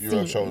behind the scenes. You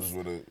rubbed shoulders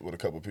with a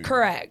couple people.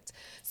 Correct.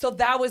 So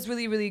that was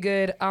really, really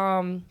good.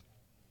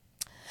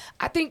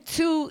 I think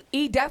too,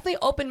 he definitely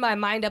opened my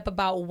mind up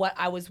about what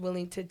I was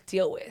willing to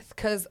deal with.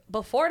 Cause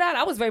before that,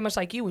 I was very much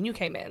like you when you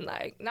came in.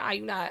 Like, nah,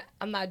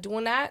 I'm not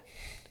doing that.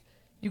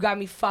 You got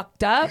me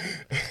fucked up.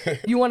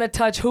 You want to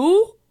touch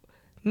who?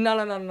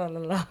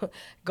 No.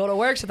 Go to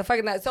work, shut the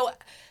fucking that. So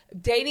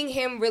dating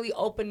him really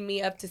opened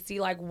me up to see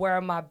like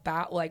where my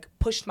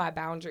pushed my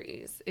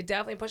boundaries. It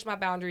definitely pushed my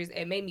boundaries.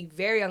 It made me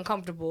very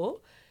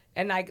uncomfortable.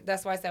 And like,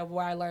 that's why I said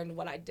where I learned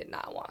what I did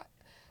not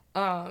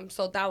want.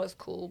 So that was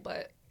cool,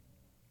 but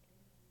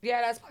yeah,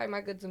 that's probably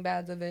my goods and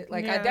bads of it.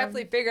 Like, I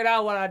definitely figured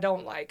out what I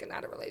don't like in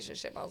that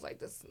relationship. I was like,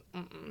 this,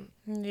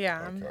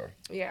 Yeah. Okay.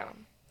 Yeah.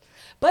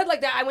 But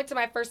like that, I went to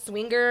my first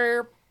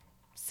swinger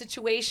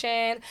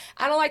situation.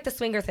 I don't like the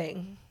swinger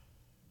thing.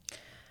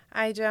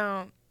 I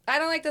don't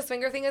like the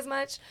swinger thing as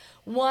much.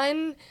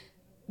 One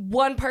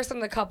person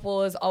in the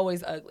couple is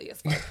always ugly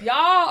as fuck. Y'all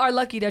are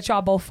lucky that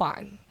y'all both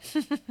fine.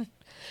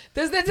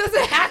 That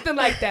doesn't happen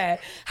like that.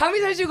 How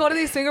many times you go to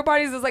these swinger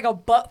parties, there's like a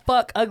butt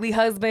fuck ugly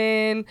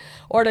husband,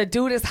 or the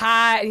dude is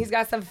hot and he's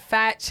got some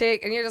fat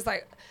chick, and you're just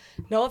like,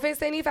 no offense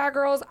to any fat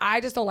girls,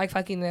 I just don't like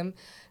fucking them.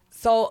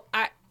 So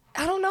I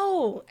don't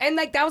know. And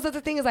like that was the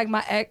other thing is like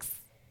my ex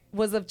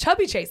was a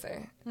chubby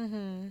chaser,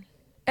 and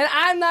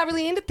I'm not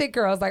really into thick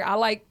girls. Like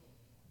I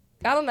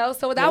don't know.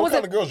 So that was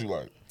what kind of girls you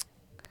like?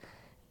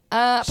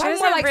 She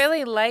doesn't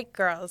really like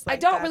girls. Like I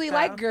don't really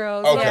like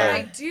girls. Okay. But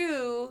I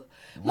do.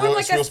 More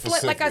like a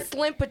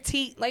slim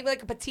petite,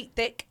 like a petite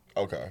thick.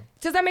 Okay.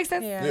 Does that make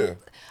sense? Yeah.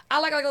 I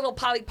like a little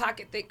Polly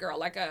Pocket thick girl,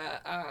 like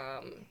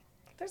a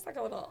there's like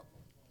a little,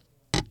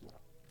 I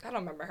don't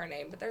remember her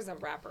name, but there's a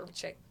rapper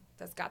chick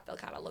that's got the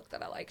kind of look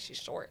that I like. She's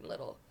short and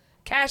little.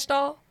 Cash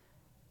Doll.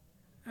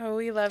 Oh,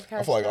 we love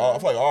Cash. I feel like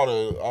all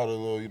the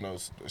little, you know,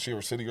 she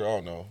a city girl. I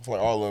don't know. I feel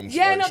like all of them.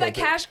 Yeah, like, no, that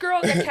Cash girl,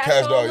 that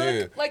Cash Doll look.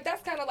 Yeah. Like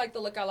that's kind of like the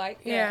look I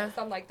like. Yeah,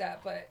 something like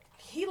that. But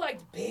he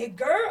liked big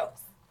girls.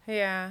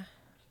 Yeah.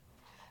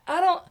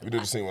 We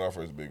did the scene when I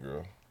first big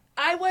girl.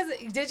 I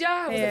wasn't. Did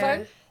y'all? Was it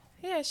fun?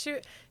 Yeah,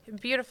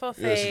 beautiful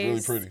face. Yeah,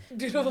 she's really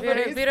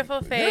pretty.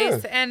 Beautiful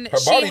face. Yeah. And her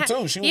body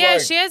too. She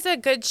was she has a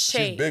good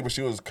shape. She's big, but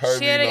she was curvy.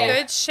 She had a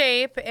good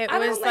shape. It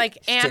was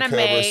like anime.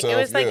 It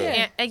was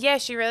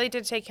like she really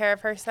did take care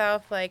of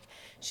herself. Like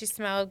she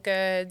smelled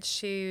good.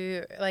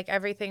 She like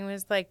everything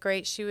was like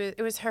great.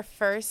 It was her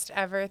first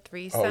ever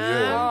threesome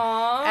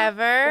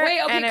ever.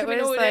 Wait, okay, can we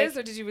know who it is,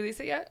 or did you release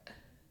it yet?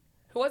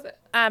 Who was it?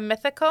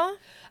 Mythical.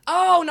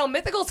 Oh no,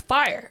 Mythical's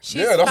fire.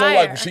 She's that's fire.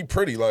 why like she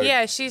pretty.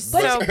 Like she's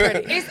so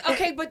pretty. It's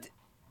okay, but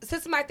this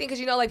is my thing because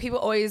you know like people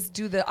always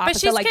do the opposite. But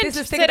she's like this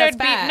is thick, considered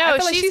that's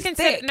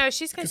fat.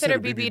 she's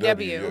considered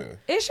BBW.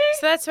 Yeah. Is she?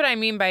 So that's what I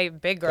mean by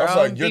big girl. That's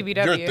like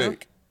BBW. You're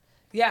thick.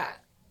 Yeah.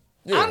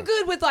 I'm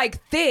good with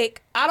like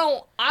thick. I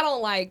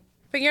don't like.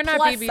 But you're not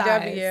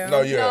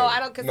BBW. No, I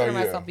don't consider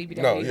myself BBW.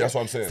 No, that's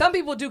what I'm saying. Some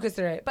people do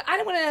consider it, but I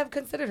wouldn't have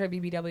considered her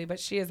BBW, but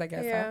she is, I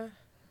guess. Yeah.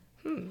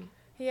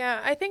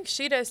 Yeah, I think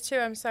she does too.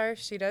 I'm sorry if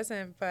she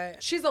doesn't,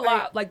 but she's a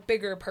lot like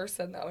bigger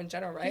person though in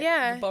general, right?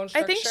 Yeah,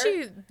 I think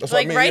she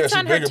writes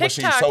on her bigger, TikToks. But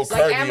she's so curvy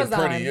like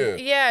Amazon. and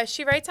pretty. Yeah,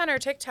 she writes on her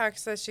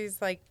TikToks that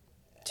she's like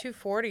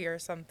 240 or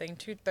something,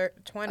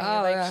 220.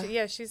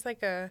 Oh, she's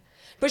like a.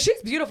 But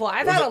she's beautiful.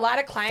 I've had a lot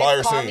of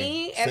clients call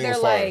me and they're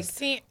like,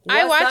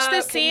 I watched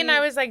the scene. I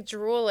was like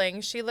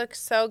drooling. She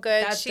looks so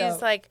good. She's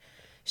dope. Like.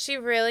 She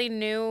really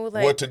knew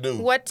like what to do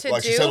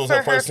like, she said it was for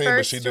her first scene,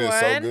 but she did one,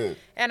 so good.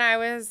 And I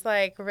was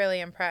like really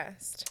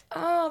impressed.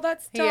 Oh,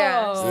 that's dope.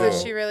 Yeah, so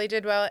she really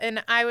did well,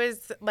 and I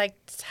was like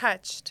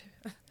touched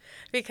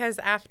because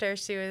after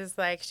she was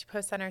like, she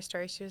posted on her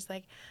story, she was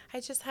like, I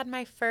just had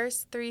my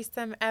first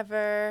threesome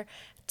ever.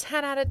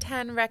 10 out of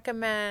 10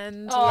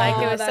 recommend. Oh,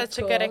 Like, it was that's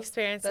such a good cool.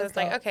 experience. That's I was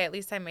like, cool. okay, at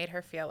least I made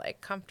her feel,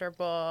 like,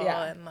 comfortable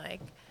and,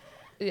 like.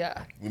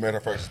 Yeah. We made her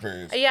first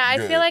experience. Yeah, I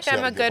good. feel like She I'm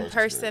had a good first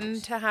person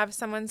experience. to have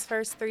someone's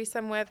first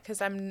threesome with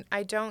because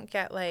I don't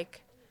get,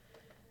 like.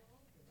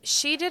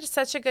 She did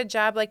such a good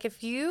job. Like,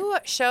 if you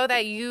show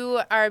that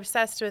you are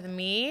obsessed with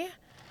me,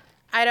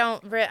 I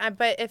don't.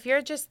 But if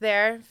you're just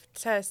there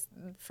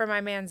for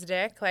my man's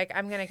dick, like,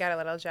 I'm gonna get a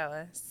little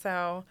jealous.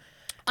 So.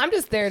 I'm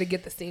just there to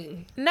get the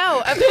scene.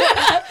 No, I'm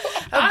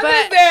but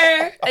just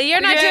there.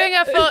 you're not doing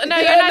a full. No,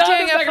 you're not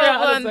doing a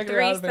full-blown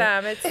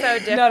threesome. It's so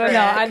different.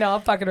 No. I know.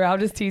 I'm fucking around. I'm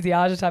just teasing.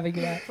 I was just having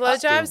that.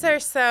 Blowjobs are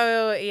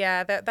so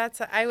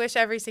that's. I wish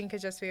every scene could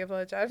just be a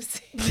blowjob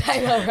scene. I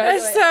know, right?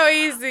 It's so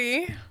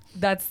easy.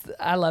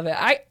 I love it.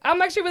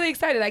 I'm actually really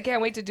excited. I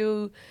can't wait to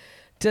do.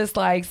 Just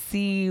like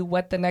see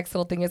what the next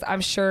little thing is.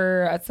 I'm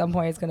sure at some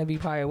point it's gonna be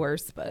probably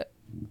worse, but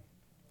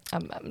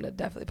I'm gonna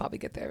definitely probably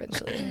get there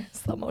eventually.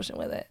 Slow motion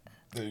with it.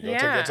 There you go.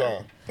 Take your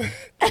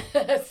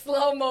time.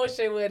 Slow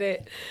motion with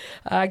it.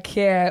 I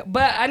can't.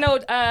 But I know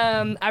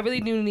I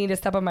really do need to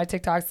step on my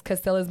TikToks because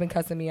Stella's been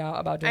cussing me out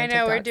about doing TikToks. I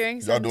know, we're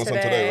doing some Y'all doing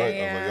today. something today, right?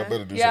 Yeah. I was like, y'all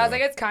better do Yeah, I was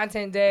something. like, it's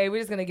content day. We're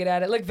just going to get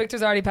at it. Look,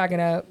 Victor's already packing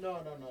up. No.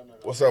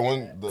 What's that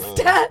one?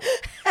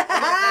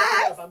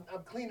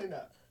 I'm cleaning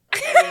up.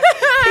 He's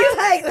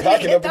like,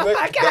 Packing up get the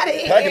fuck out of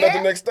here. Packing up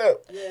the next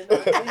step.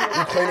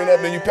 You cleaning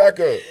up, then you pack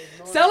up.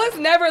 Stella's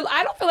never,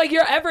 I don't feel like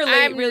you're ever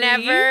late, I'm really.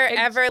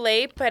 ever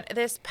late, but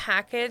this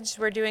package,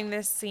 we're doing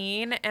this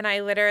scene, and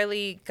I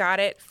literally got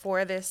it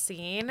for this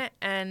scene,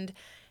 and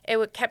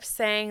it kept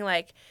saying,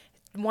 like,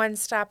 one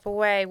stop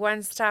away,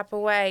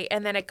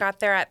 and then it got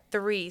there at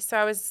 3. So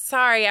I was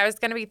sorry. I was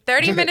going to be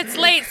 30 minutes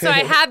late, so I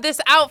had this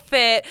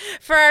outfit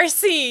for our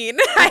scene.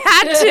 I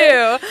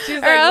had to.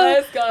 She's like,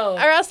 let's go.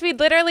 Or else we'd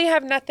literally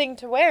have nothing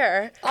to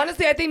wear.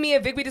 Honestly, I think me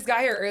and Vic, we just got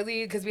here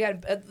early because we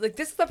had, like,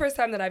 this is the first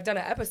time that I've done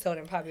an episode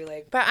in probably,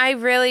 like, But I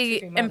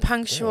really 2-3 am months.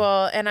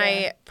 punctual, and Yeah.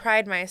 I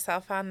pride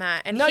myself on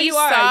that. And No, he you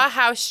are. saw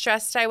how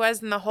stressed I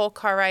was in the whole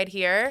car ride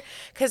here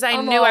because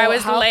I knew Oh, I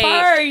was how late,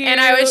 far are you?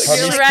 and I was Have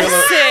you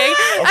stressing.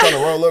 I'm trying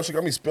to roll up. She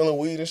got me spilling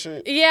weed and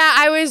shit. Yeah,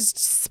 I was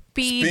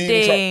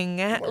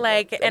speeding, Oh my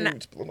like, God, and got me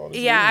spilling all this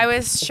yeah, weed. I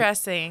was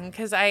stressing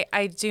because I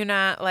do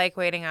not like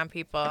waiting on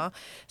people.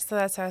 So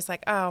that's why I was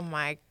like, oh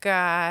my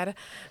God.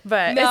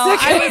 But no,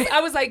 it's okay.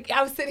 I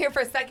was sitting here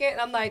for a second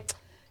and I'm like,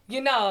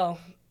 you know,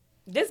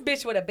 this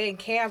bitch would have been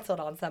canceled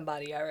on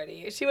somebody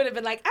already. She would have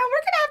been like, oh,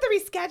 we're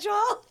going to have to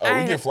reschedule.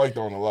 Oh, we get flaked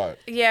on a lot.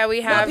 Yeah,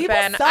 we have people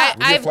been. suck. We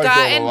get I've flaked on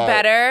a gotten lot.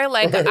 better.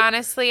 Like,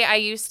 honestly, I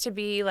used to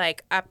be,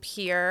 like, up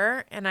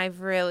here, and I've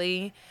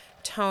really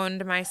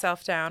toned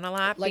myself down a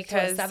lot Like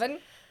because to a 7?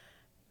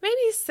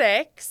 maybe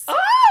 6.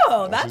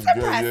 Oh, that's She's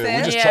good, impressive. Yeah.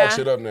 We just Yeah. chalk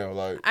shit up now.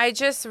 Like, I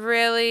just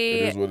really,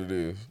 it is what it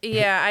is.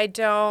 yeah, I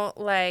don't,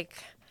 like...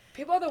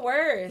 People are the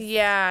worst.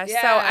 Yeah, so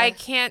Yeah. I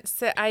can't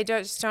sit. I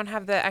just don't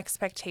have the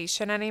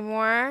expectation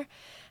anymore,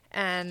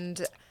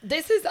 and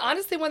This is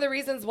honestly one of the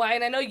reasons why,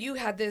 and I know you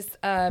had this,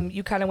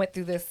 you kind of went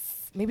through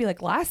this maybe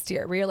like last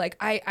year where you're like,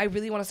 I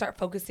really want to start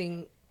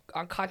focusing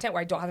on content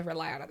where I don't have to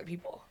rely on other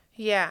people.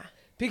 yeah,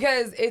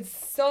 Because it's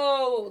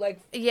so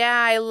like, yeah.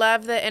 I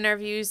love the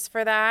interviews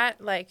for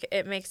that. Like,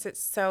 it makes it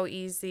so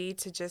easy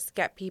to just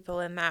get people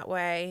in that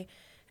way.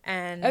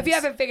 And if you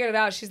haven't figured it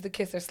out, she's the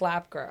kiss or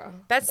slap girl.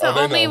 that's the they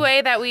only know.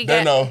 way that we They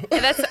get. know.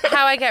 That's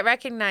how I get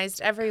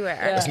recognized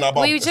everywhere. It's not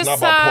about, We it's just not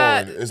saw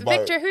about porn. It's about,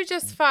 Victor, who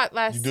just fought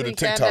last do the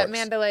weekend at TikToks.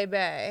 Mandalay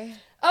Bay.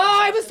 Oh,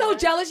 I was so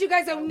jealous. You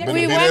guys don't never.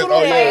 We We went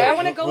went there. I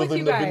want to go with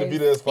you guys.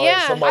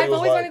 Yeah. Somebody I've was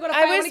always wanted to like, go to I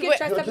fight. I want was to get with-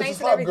 dressed up You're nice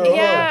just and a hot everything. girl.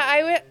 Yeah,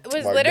 I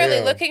was Like, literally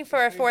damn. looking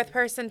for a 4th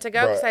person to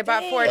go because I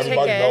bought 4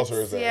 Everybody knows tickets.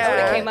 her as that. Yeah. When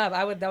it Yeah. came up,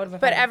 that would have been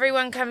But fun.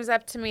 everyone comes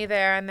up to me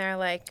there and they're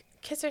like,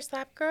 kiss or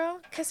slap girl?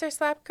 Kiss or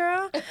slap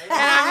girl? And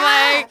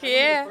I'm like,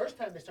 yeah. The first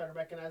time they started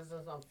recognizing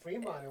us on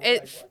Fremont. And we're It,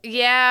 like, what?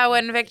 yeah,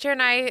 when Victor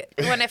and I,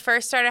 when it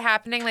first started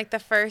happening, like the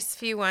first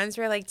few ones,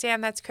 we were like,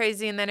 damn, that's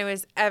crazy. And then it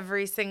was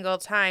every single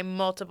time,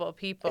 multiple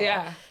people.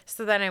 Yeah.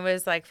 So then it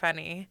was like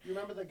funny. You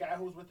remember the guy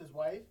who was with his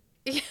wife?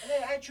 Yeah. And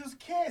then I choose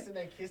Kiss, and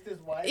then kissed his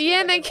wife. Yeah,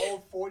 and and like then an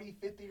old 40,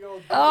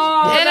 50-year-old.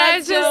 Oh, And I'm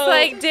that's just dope.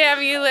 like,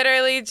 damn, you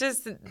literally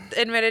just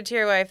admitted to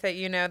your wife that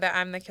you know that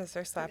I'm the kiss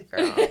or slap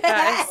girl.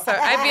 That is so,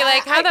 I'd be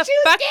like, how the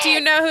fuck do you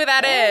know who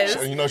that is?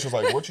 And you know, she was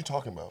like, what you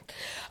talking about?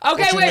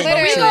 Okay, What you wait, mean?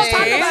 but we gonna talk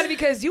Literally. about it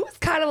because you was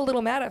kind of a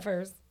little mad at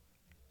first.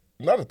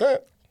 Not at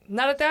that.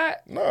 Not at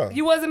that? No.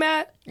 You wasn't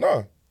mad?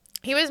 No.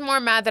 He was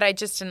more mad that I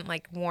just didn't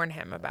like warn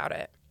him about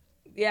it.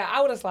 Yeah, I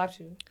would have slapped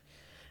you.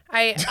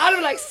 I I would have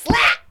been like,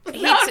 slap!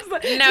 He I'm t- just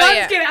like- no, I'm yeah.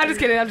 just kidding. I'm just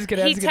kidding. I'm just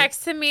kidding. he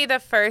texted me the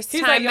first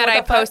He's time like, yo, that what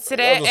I the fuck? posted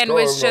That it was a and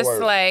story. was just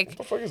What like,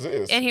 the fuck is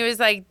this? and he was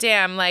like,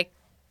 damn, like,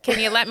 can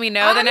you let me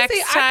know Honestly, the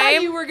next I time?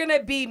 thought you were going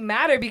to be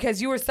madder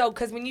because you were so,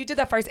 because when you did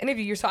that first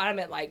interview, you're so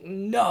adamant, like,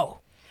 no.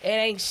 It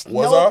ain't.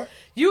 Was no. I?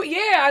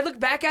 Yeah, I looked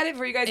back at it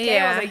before you guys came. I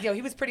Yeah. was like, yo,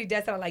 he was pretty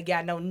dead set. I'm like,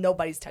 yeah, no,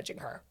 nobody's touching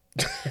her.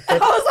 I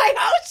was like,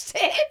 oh,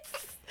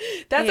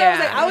 shit. That's why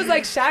Yeah. I was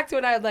like shocked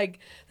when I was like,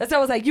 that's why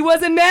I was like, you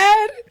wasn't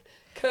mad?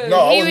 'Cause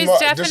No, He I was was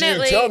definitely- Just you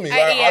didn't tell me. Like,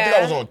 I think I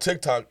yeah. was on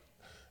TikTok,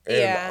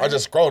 And I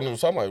just scrolled and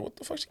so I'm like, what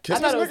the fuck? She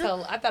kissing this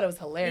nigga? I thought it was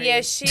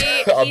hilarious.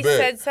 Yeah, he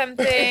said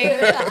something,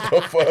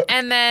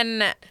 and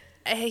then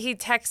he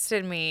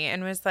texted me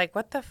and was like,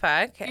 what the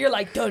fuck? You're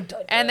like, dun, dun,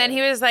 dun. And then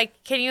he was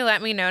like, can you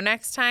let me know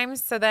next time?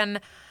 So then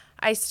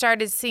I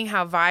started seeing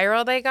how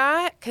viral they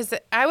got, because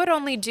I would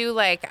only do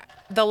like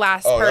the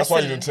last person. That's why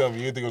you didn't tell me.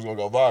 You didn't think it was going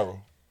to go viral.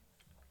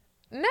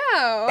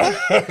 No.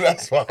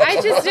 That's why.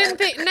 I just didn't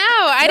think,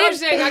 I didn't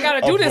think I got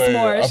to do this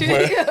more.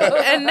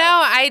 And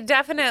no, I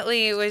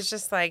definitely was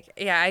just like,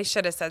 I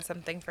should have said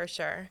something for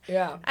sure.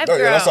 Yeah.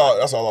 That's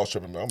all I was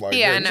tripping about. I'm like,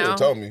 you should have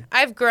told me.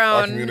 I've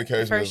grown. Our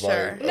communication for is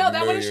sure. like no,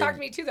 that would have shocked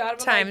me too. That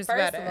would have been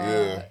like,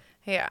 better.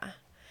 Yeah.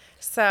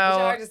 So.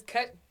 I just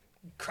cut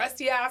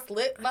crusty ass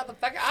lit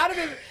motherfucker. I'd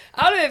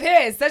have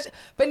hit.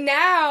 But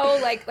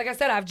now, like I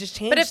said, I've just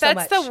changed. But if so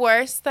that's much. the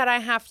worst that I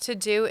have to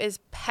do is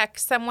peck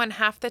someone,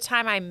 half the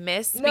time I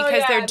miss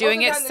because they're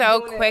doing it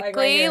so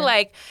quickly.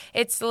 Like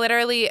it's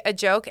literally a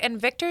joke. And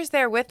Victor's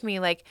there with me.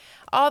 Like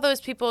all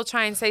those people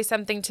try and say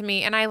something to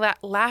me, and I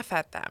laugh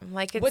at them.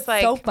 Like it's What's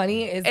like so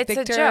funny is it's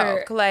Victor, a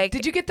joke. Like,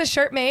 did you get the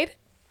shirt made?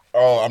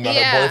 Oh, I'm not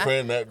her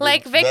boyfriend.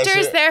 Like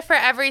Victor's there for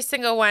every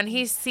single one.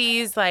 He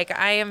sees like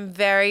I am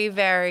very,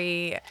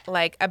 very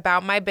like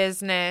about my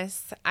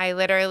business. I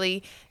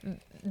literally,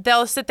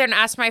 they'll sit there and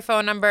ask my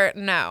phone number.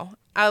 No,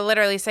 I'll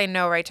literally say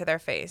no right to their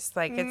face.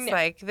 Like it's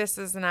like this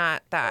is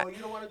not that. Oh, you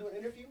don't want to do an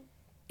interview?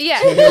 Yeah,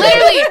 literally.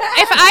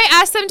 If I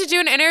ask them to do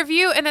an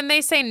interview and then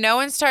they say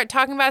no and start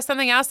talking about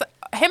something else,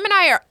 him and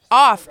I are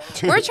off.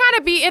 We're trying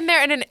to be in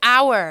there in an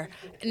hour,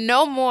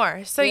 no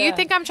more. So you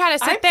think I'm trying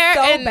to sit there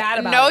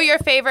and know your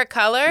favorite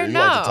color? Yeah, no.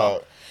 like to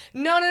talk.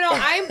 No.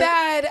 I'm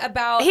bad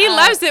about. He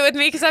loves it with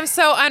me because I'm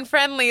so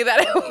unfriendly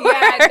that it works.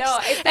 Yeah, no.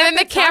 And then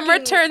the camera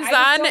turns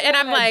on and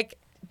I'm like,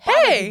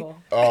 hey.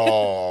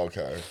 Oh,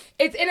 okay.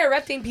 It's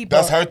interrupting people.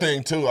 That's her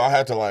thing too. I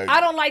had to like. I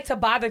don't like to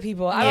bother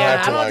people.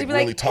 I don't like to be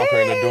really like, talk her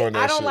into doing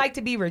that I don't shit. like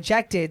to be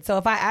rejected. So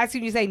if I ask you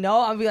and you say no,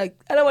 I'll be like,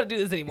 I don't want to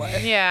do this anymore.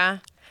 Yeah.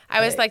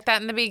 I was like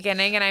that in the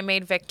beginning, and I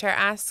made Victor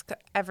ask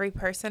every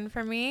person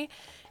for me.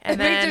 And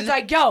then Victor's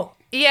like, yo.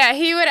 Yeah,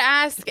 he would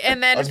ask,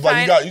 and then you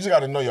just got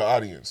to know your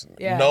audience.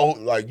 Yeah.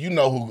 You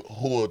know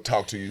who will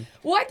talk to you.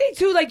 Well, I think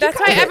too, like that's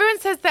why everyone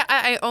says that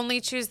I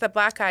only choose the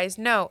black guys.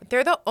 No,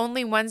 they're the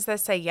only ones that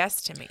say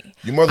yes to me.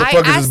 You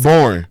motherfuckers is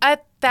boring.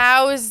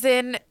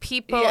 1,000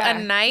 people a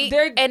night,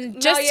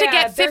 and just to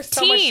get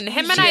 15.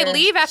 Him and I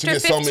leave after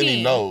 15. So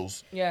many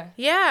no's.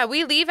 Yeah,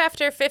 we leave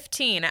after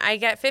 15. I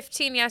get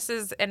 15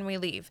 yeses, and we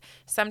leave.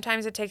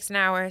 Sometimes it takes an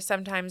hour,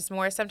 sometimes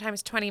more,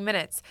 sometimes 20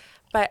 minutes.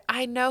 But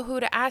I know who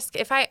to ask.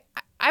 If I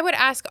would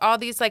ask all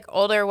these like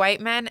older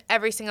white men,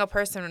 every single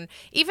person,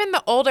 even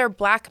the older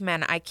black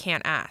men, I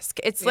can't ask.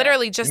 It's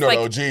literally just like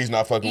the OG's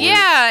not fucking with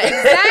yeah,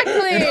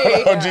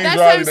 exactly. OG's That's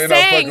what I'm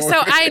saying.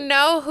 So I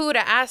know who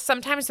to ask.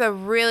 Sometimes the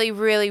really,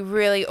 really,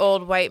 really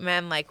old white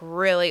men, like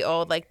really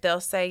old, like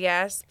they'll say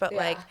yes, but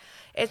like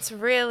it's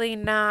really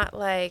not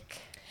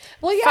like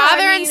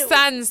father and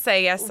son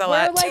say yes a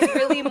lot. We're like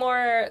really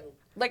more.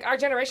 Like, our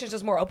generation is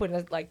just more open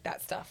to, like,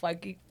 that stuff.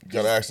 Like, you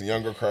gotta ask the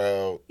younger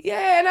crowd.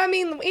 Yeah, and I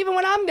mean, even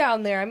when I'm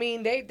down there, I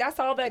mean, that's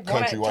all that.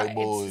 Country white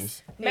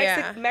boys.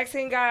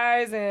 Mexican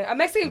guys and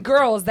Mexican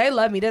girls, they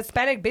love me. The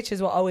Hispanic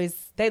bitches will always,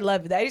 they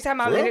love me.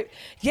 Anytime I'm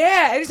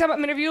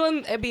interviewing,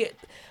 it'd be,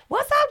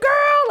 what's up,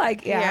 girl?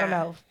 Like, I don't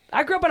know.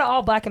 I grew up in an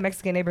all black and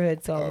Mexican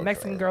neighborhood, so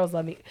Mexican girls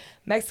love me.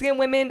 Mexican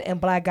women and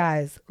black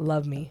guys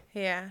love me.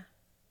 Yeah.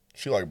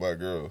 She like black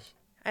girls.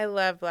 I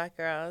love black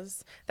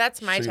girls. That's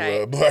my she type.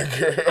 Love black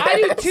girls.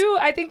 I do too.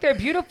 I think they're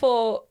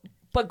beautiful,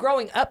 but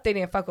growing up, they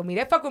didn't fuck with me.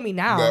 They fuck with me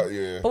now.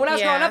 But when I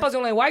was growing up, I was the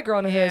only white girl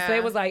in the hood, so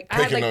it was like,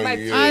 I had like my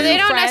they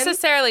don't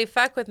necessarily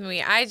fuck with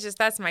me.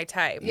 That's my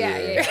type.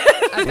 Yeah.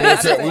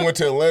 We went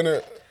to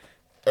Atlanta.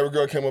 Every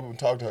girl came up and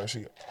talked to her.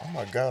 She, oh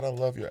my God, I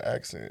love your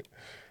accent.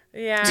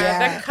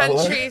 Yeah, the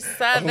country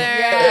southern.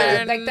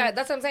 Yeah, like that.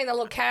 That's what I'm saying. The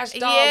little cash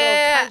doll.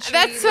 Yeah, little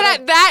country, that's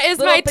what that is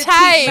my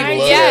type.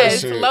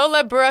 Yes,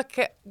 Lola Brooke.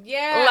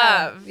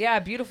 Love. Yeah,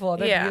 beautiful.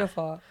 They're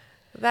beautiful.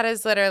 That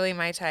is literally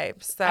my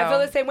type. So I feel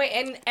the same way.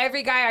 And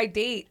every guy I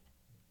date,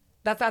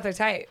 that's not their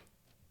type.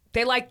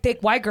 They like thick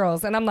white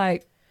girls, and I'm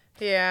like.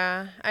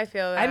 Yeah, I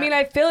feel that. I mean,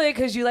 I feel it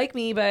because you like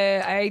me, but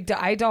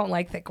I don't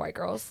like thick white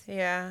girls.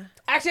 Yeah.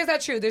 Actually,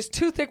 that's not true. There's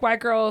 2 thick white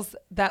girls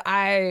that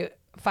I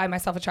find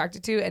myself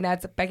attracted to, and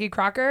that's Becky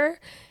Crocker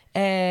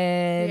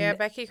and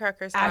Becky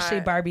Crocker's Ashley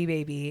hot. Barbie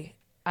Baby.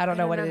 I don't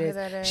know what it is.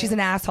 That is. She's an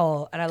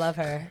asshole, and I love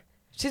her.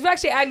 She's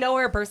actually, I know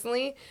her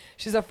personally.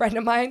 She's a friend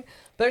of mine.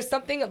 There's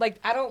something like,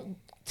 I don't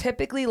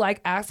typically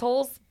like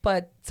assholes,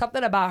 but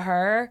something about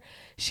her,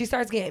 she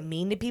starts getting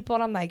mean to people,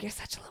 and I'm like, you're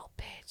such a little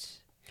bitch.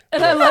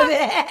 And I love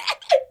it.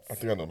 I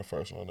think I know the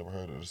first one. I never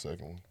heard of the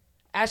second one.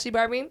 Ashley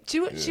Barbie. She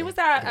was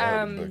at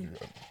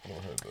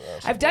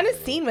I've done a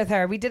scene with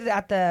her. We did it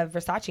at the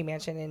Versace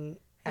mansion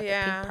at the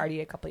Pink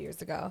Party a couple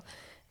years ago.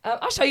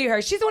 I'll show you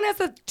her. She's the one that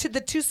has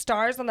the 2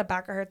 stars on the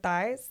back of her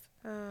thighs.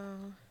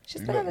 Oh.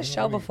 She's been on the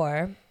show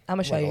before. I'm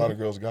gonna show you. A lot of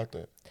girls got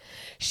that.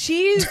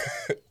 She's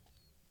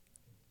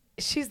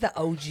the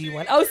OG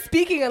one. Oh,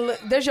 speaking of,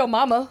 there's your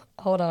mama.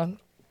 Hold on.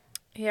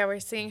 Yeah, we're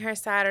seeing her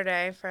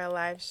Saturday for a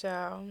live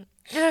show.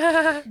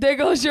 There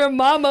goes your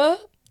mama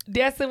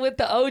dancing with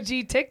the OG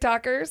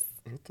TikTokers.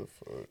 What the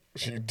fuck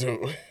she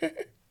do?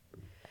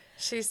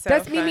 She's so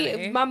That's funny.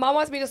 Mimi. My mom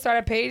wants me to start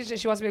a page and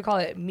she wants me to call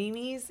it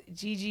Mimi's,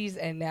 Gigi's,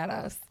 and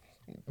Nana's.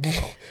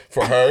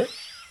 For her?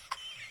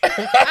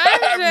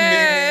 I'm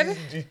dead.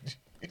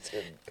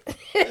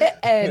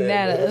 And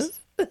Nana's.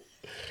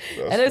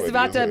 And it's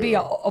about to be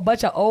a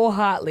bunch of old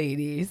hot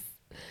ladies.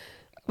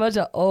 Bunch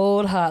of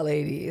old hot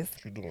ladies.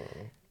 What you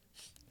doing?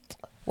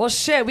 Well,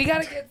 shit, we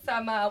gotta get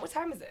some. What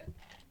time is it?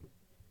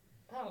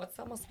 Oh, it's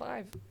almost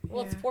 5.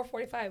 Well, it's Yeah.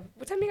 4:45.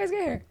 What time do you guys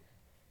get here?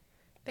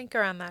 I think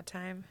around that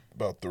time.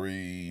 About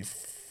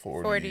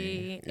 3:40.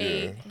 48.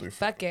 Yeah, 3:40.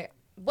 Fuck it.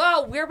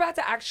 Well, we're about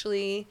to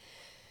actually.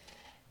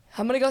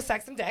 I'm gonna go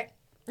suck some dick.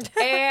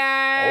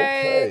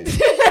 And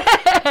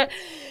Okay.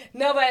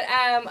 no,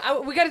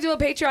 but we gotta do a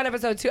Patreon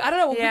episode too. I don't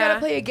know. We Yeah. gotta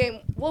play a game.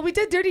 Well, we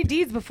did Dirty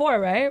Deeds before,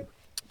 right?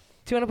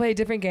 Do you want to play a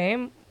different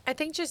game? I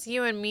think just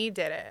you and me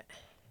did it.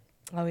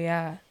 Oh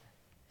yeah.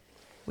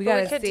 We But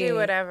gotta we could see. do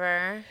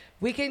whatever.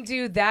 We can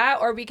do that,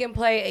 or we can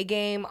play a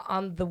game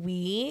on the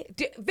Wii.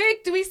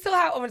 Vic, do we still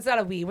have? Oh, it's not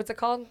a Wii. What's it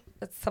called?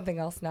 It's something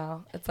else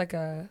now. It's like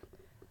a.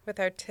 With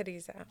our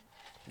titties out.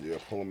 Yeah,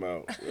 pull them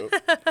out.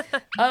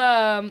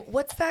 Yep.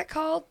 What's that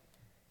called?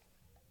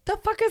 The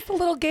fuck is the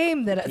little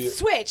game that Yeah.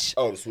 Switch?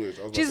 Oh, the Switch. I was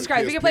about Jesus to say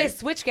Christ, we can play a PSP.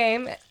 Switch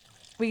game.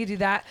 We could do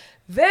that.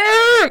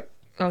 Vic!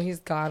 Oh, he's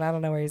gone. I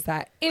don't know where he's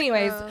at.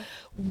 Anyways,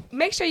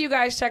 make sure you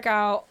guys check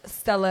out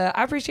Stella.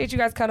 I appreciate you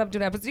guys coming up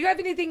doing episodes. Do you have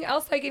anything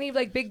else, like any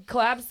like big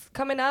collabs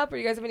coming up, or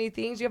you guys have any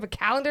things? Do you have a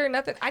calendar?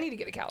 Nothing. I need to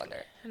get a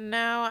calendar.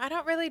 No, I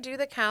don't really do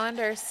the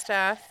calendar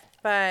stuff,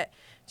 but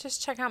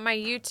just check out my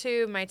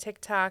YouTube, my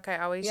TikTok. I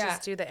always Yeah.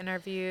 just do the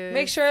interviews.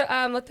 Make sure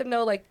let them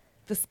know like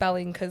the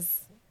spelling,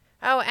 because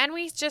Oh, and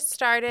we just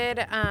started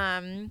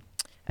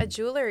a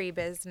jewelry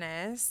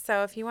business.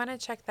 So if you want to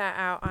check that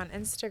out on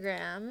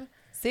Instagram.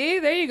 see,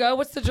 there you go.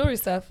 What's the jewelry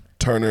stuff?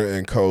 Turner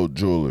and Co.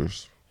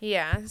 Jewelers.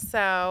 Yeah,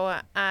 so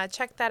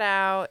check that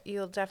out.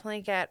 You'll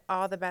definitely get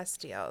all the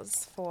best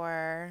deals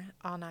for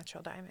all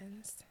natural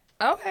diamonds.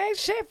 Okay,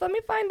 shit. Let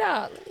me find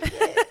out.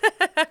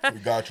 We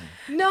got you.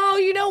 No,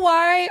 you know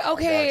why?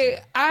 Okay,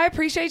 Gotcha. I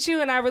appreciate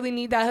you, and I really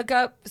need that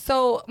hookup.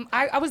 So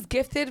I was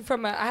gifted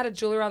from I had a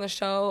jeweler on the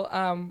show,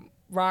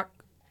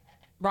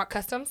 Rock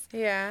Customs.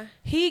 Yeah.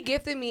 He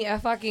gifted me a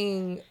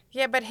fucking.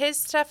 Yeah, but his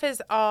stuff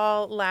is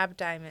all lab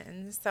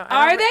diamonds. So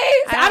Are they?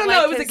 I don't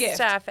know, it was a his gift.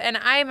 Stuff. And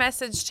I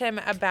messaged him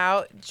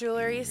about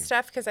jewelry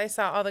stuff because I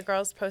saw all the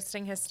girls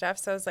posting his stuff.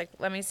 So I was like,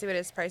 let me see what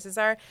his prices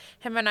are.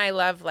 Him and I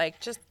love like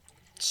just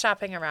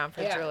shopping around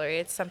for jewelry.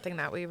 It's something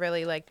that we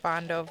really like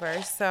bond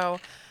over.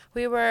 So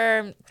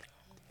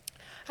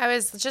I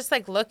was just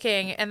like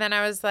looking, and then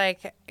I was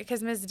like,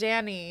 because Miss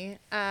Danny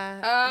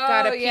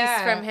got a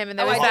piece from him, and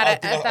there was that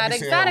at that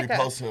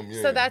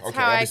Exotica. So that's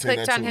how I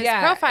clicked on his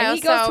profile. And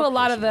he goes so to a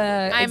lot of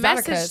the I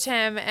Exoticas. messaged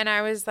him, and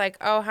I was like,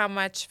 oh, how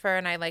much for?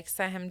 And I like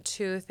sent him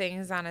 2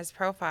 things on his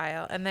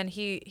profile, and then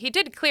he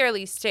did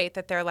clearly state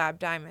that they're lab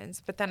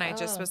diamonds, but then I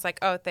just was like,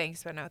 oh,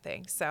 thanks, but no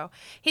thanks. So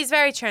he's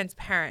very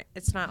transparent.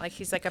 It's not like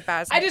he's like a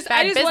bad I just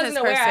wasn't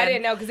aware. I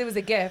didn't know because it was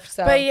a gift.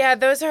 So. But yeah,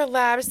 those are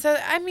labs. So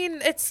I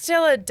mean, it's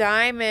still a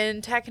diamond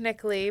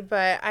technically,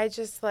 but I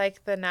just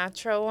like the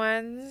natural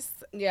ones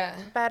yeah.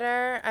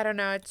 better. I don't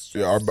know. It's just,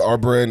 Yeah, our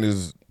brand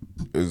is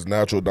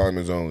natural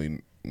diamonds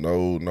only.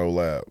 No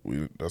lab.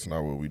 That's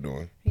not what we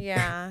doing.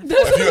 yeah.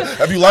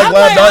 If you like I'm lab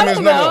like, I diamonds,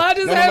 don't no. know. I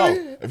just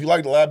No. If you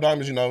like the lab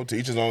diamonds, to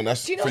each his own.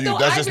 That's Do you know, for you. though,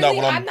 That's just not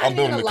what I'm I'm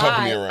building the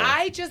company lie. around.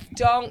 I just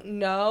don't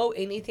know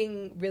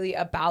anything really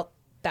about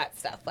that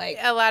stuff. Like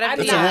A lot of I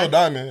people- It's mean, a real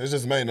diamond. It's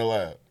just made in the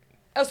lab.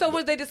 Oh, so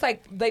was they just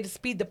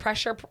speed the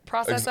pressure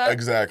process up?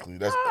 Exactly.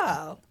 That's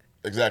Oh.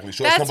 exactly.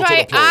 Short, That's simple to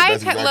why the point. I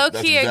That's exactly- low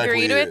that's key exactly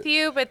agreed it. with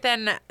you, but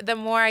then the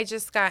more I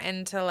just got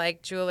into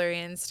like jewelry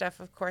and stuff,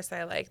 of course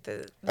I like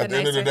the At the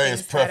end of the nicer day,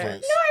 it's things better.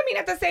 preference. No, I mean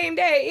at the same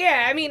day,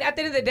 yeah. I mean at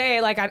the end of the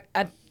day, like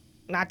I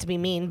not to be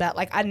mean, but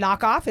like a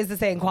knockoff is the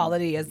same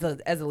quality as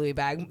a Louis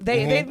bag.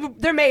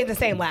 They're made in the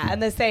same lab in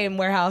the same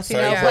warehouse, you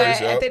Same know. place,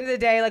 But yep. at the end of the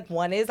day, like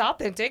one is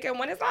authentic and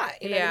one is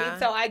not. You know what I Yeah. mean?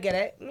 So I get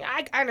it.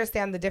 I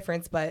understand the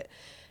difference, but.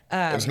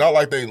 It's not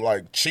like they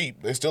like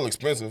cheap. They're still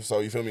expensive.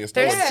 So you feel me? It's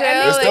still, They're it's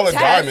still still a like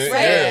diamond. tests,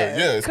 right?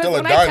 Yeah, it's still a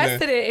when I diamond.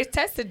 tested it, it's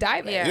tested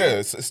diamond. Yeah. Yeah,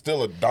 it's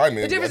still a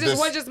diamond. The difference is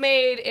one's just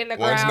made in the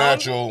one's ground.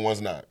 natural,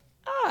 one's not.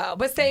 Oh,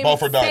 but same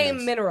Both are diamonds.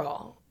 same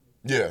mineral.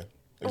 Yeah,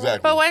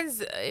 exactly. But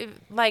one's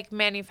like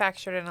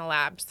manufactured in a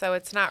lab, so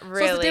it's not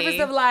really. So it's the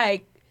difference of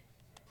like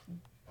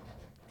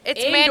it's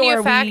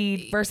indoor manufactured.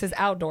 weed versus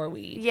outdoor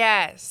weed.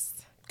 Yes.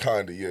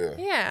 Kinda, yeah.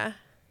 Yeah.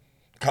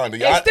 Kinda.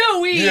 It's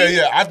still weed.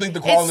 Yeah. I think the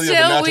It's quality of the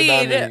still natural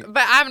weed, diamond.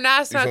 but I'm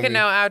not feel me? smoking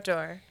no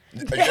outdoor.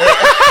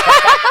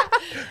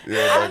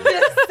 Yeah, but-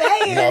 Just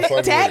saying, No, fuck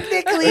with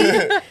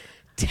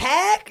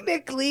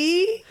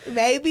technically,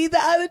 maybe the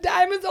other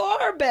diamonds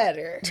are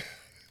better.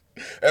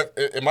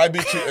 It might be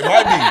too. It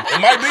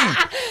might be.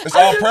 It's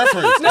all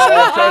preference. No,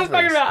 I'm just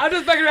fucking around. I'm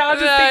just thinking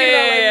about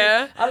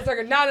Yeah. I was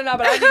like, no,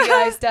 but I need to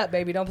get iced up,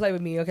 baby. Don't play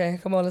with me, okay?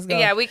 Come on, let's go.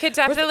 Yeah, we could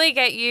definitely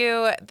get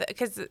you,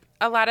 because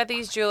a lot of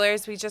these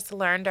jewelers we just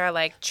learned are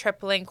like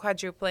tripling,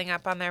 quadrupling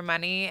up on their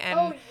money,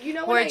 and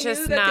we're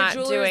just not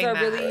doing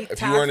that. Really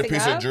if you wearing a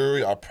piece of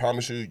jewelry, I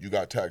promise you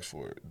got taxed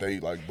for it. They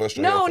like bust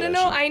your head for that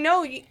shit. I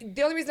know.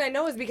 The only reason I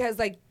know is because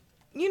like,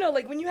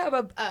 like when you have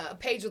a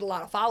page with a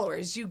lot of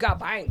followers, you got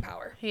buying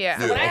power. Yeah.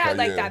 So when I had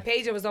that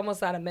page, it was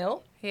almost at $1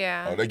 million.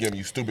 Yeah. Oh, they giving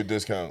you stupid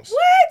discounts.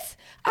 What?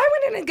 I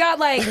went in and got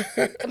like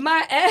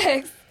my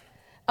ex.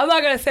 I'm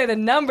not gonna say the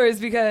numbers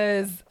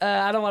because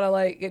I don't want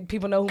to get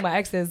people know who my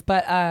ex is,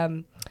 but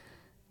I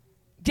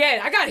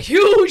got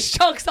huge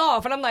chunks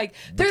off, and I'm like,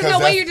 there's no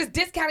way you're just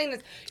discounting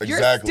this. Exactly.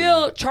 You're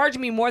still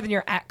charging me more than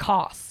you're at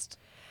cost.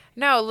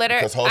 No,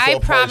 literally, I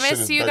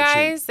promise you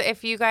guys,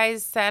 if you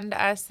guys send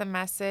us a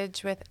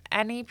message with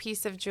any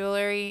piece of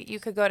jewelry, you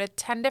could go to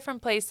 10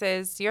 different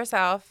places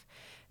yourself,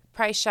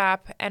 price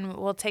shop, and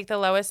we'll take the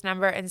lowest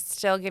number and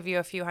still give you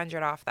a few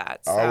hundred off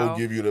that. So I will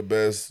give you the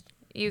best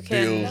you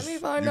can, deals you're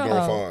going to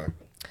find.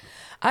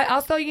 I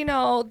also,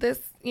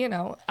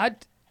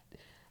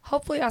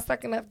 hopefully I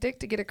suck enough dick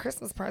to get a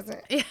Christmas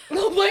present. Yeah.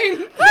 No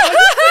blame.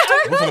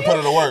 We're going to put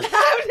it to work.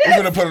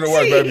 We're going to put it to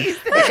work, baby.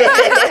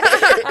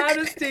 I'm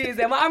just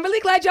teasing. Well, I'm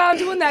really glad y'all are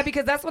doing that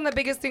because that's one of the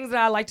biggest things that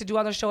I like to do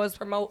on the show is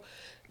promote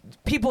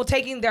people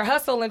taking their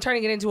hustle and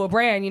turning it into a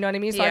brand. You know what I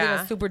mean? So I think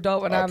it's super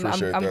dope, and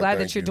I'm glad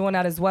that you're doing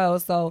that as well.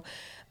 So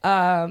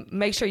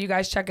make sure you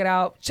guys check it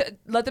out.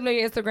 Let them know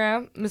your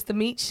Instagram, Mr.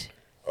 Meech.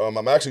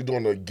 I'm actually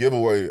doing a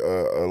giveaway,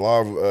 a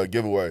live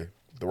giveaway.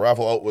 The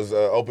raffle was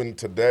open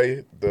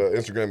today. The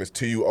Instagram is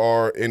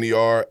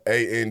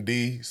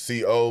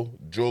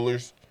TURNERANDCO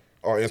Jewelers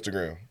on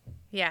Instagram.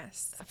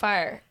 Yes.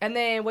 Fire. And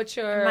then what's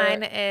your...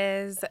 Mine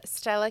is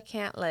Stella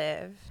Can't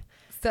Live.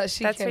 So that's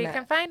where you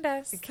can find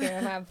us. You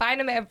can find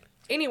them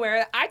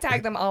anywhere. I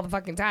tag them all the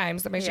fucking time,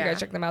 so make sure you guys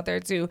check them out there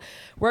too.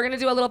 We're going to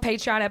do a little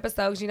Patreon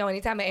episode.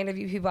 Anytime I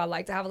interview people, I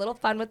like to have a little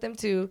fun with them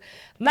too.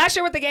 I'm not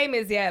sure what the game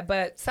is yet,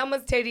 but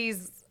someone's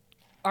titties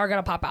are going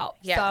to pop out.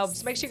 Yes. So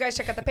just make sure you guys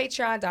check out the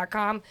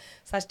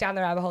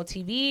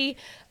patreon.com/DownTheRabbitHole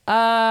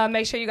TV.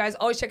 Make sure you guys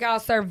always check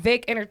out Sir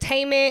Vic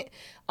Entertainment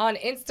on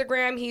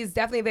Instagram. He's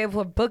definitely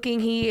available for booking.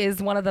 He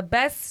is one of the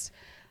best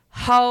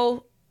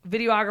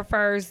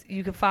videographers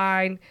you can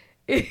find.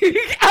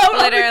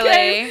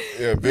 Literally.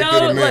 Yeah, Vic did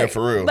a man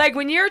for real. Like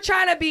when you're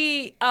trying to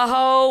be a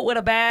hoe with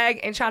a bag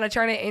and trying to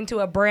turn it into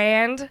a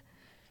brand,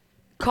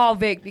 call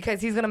Vic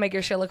because he's gonna make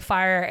your shit look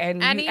fire.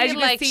 And as you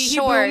can see, he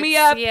blew me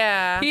up.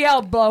 Yeah. He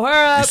helped blow her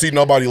up. You see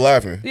nobody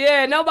laughing.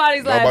 Yeah,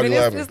 nobody's laughing.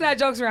 It's not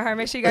jokes around her.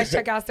 Make sure you guys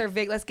check out Sir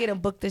Vic. Let's get him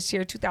booked this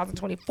year,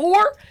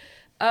 2024.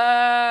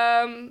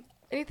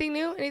 Anything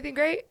new? Anything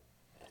great?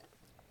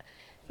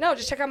 No,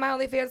 just check out my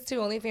OnlyFans too.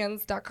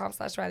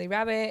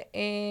 OnlyFans.com/RileyRabbit.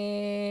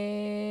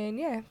 And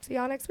yeah, see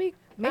y'all next week.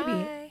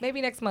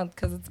 Maybe next month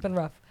because it's been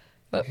rough.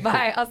 But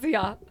bye. I'll see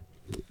y'all.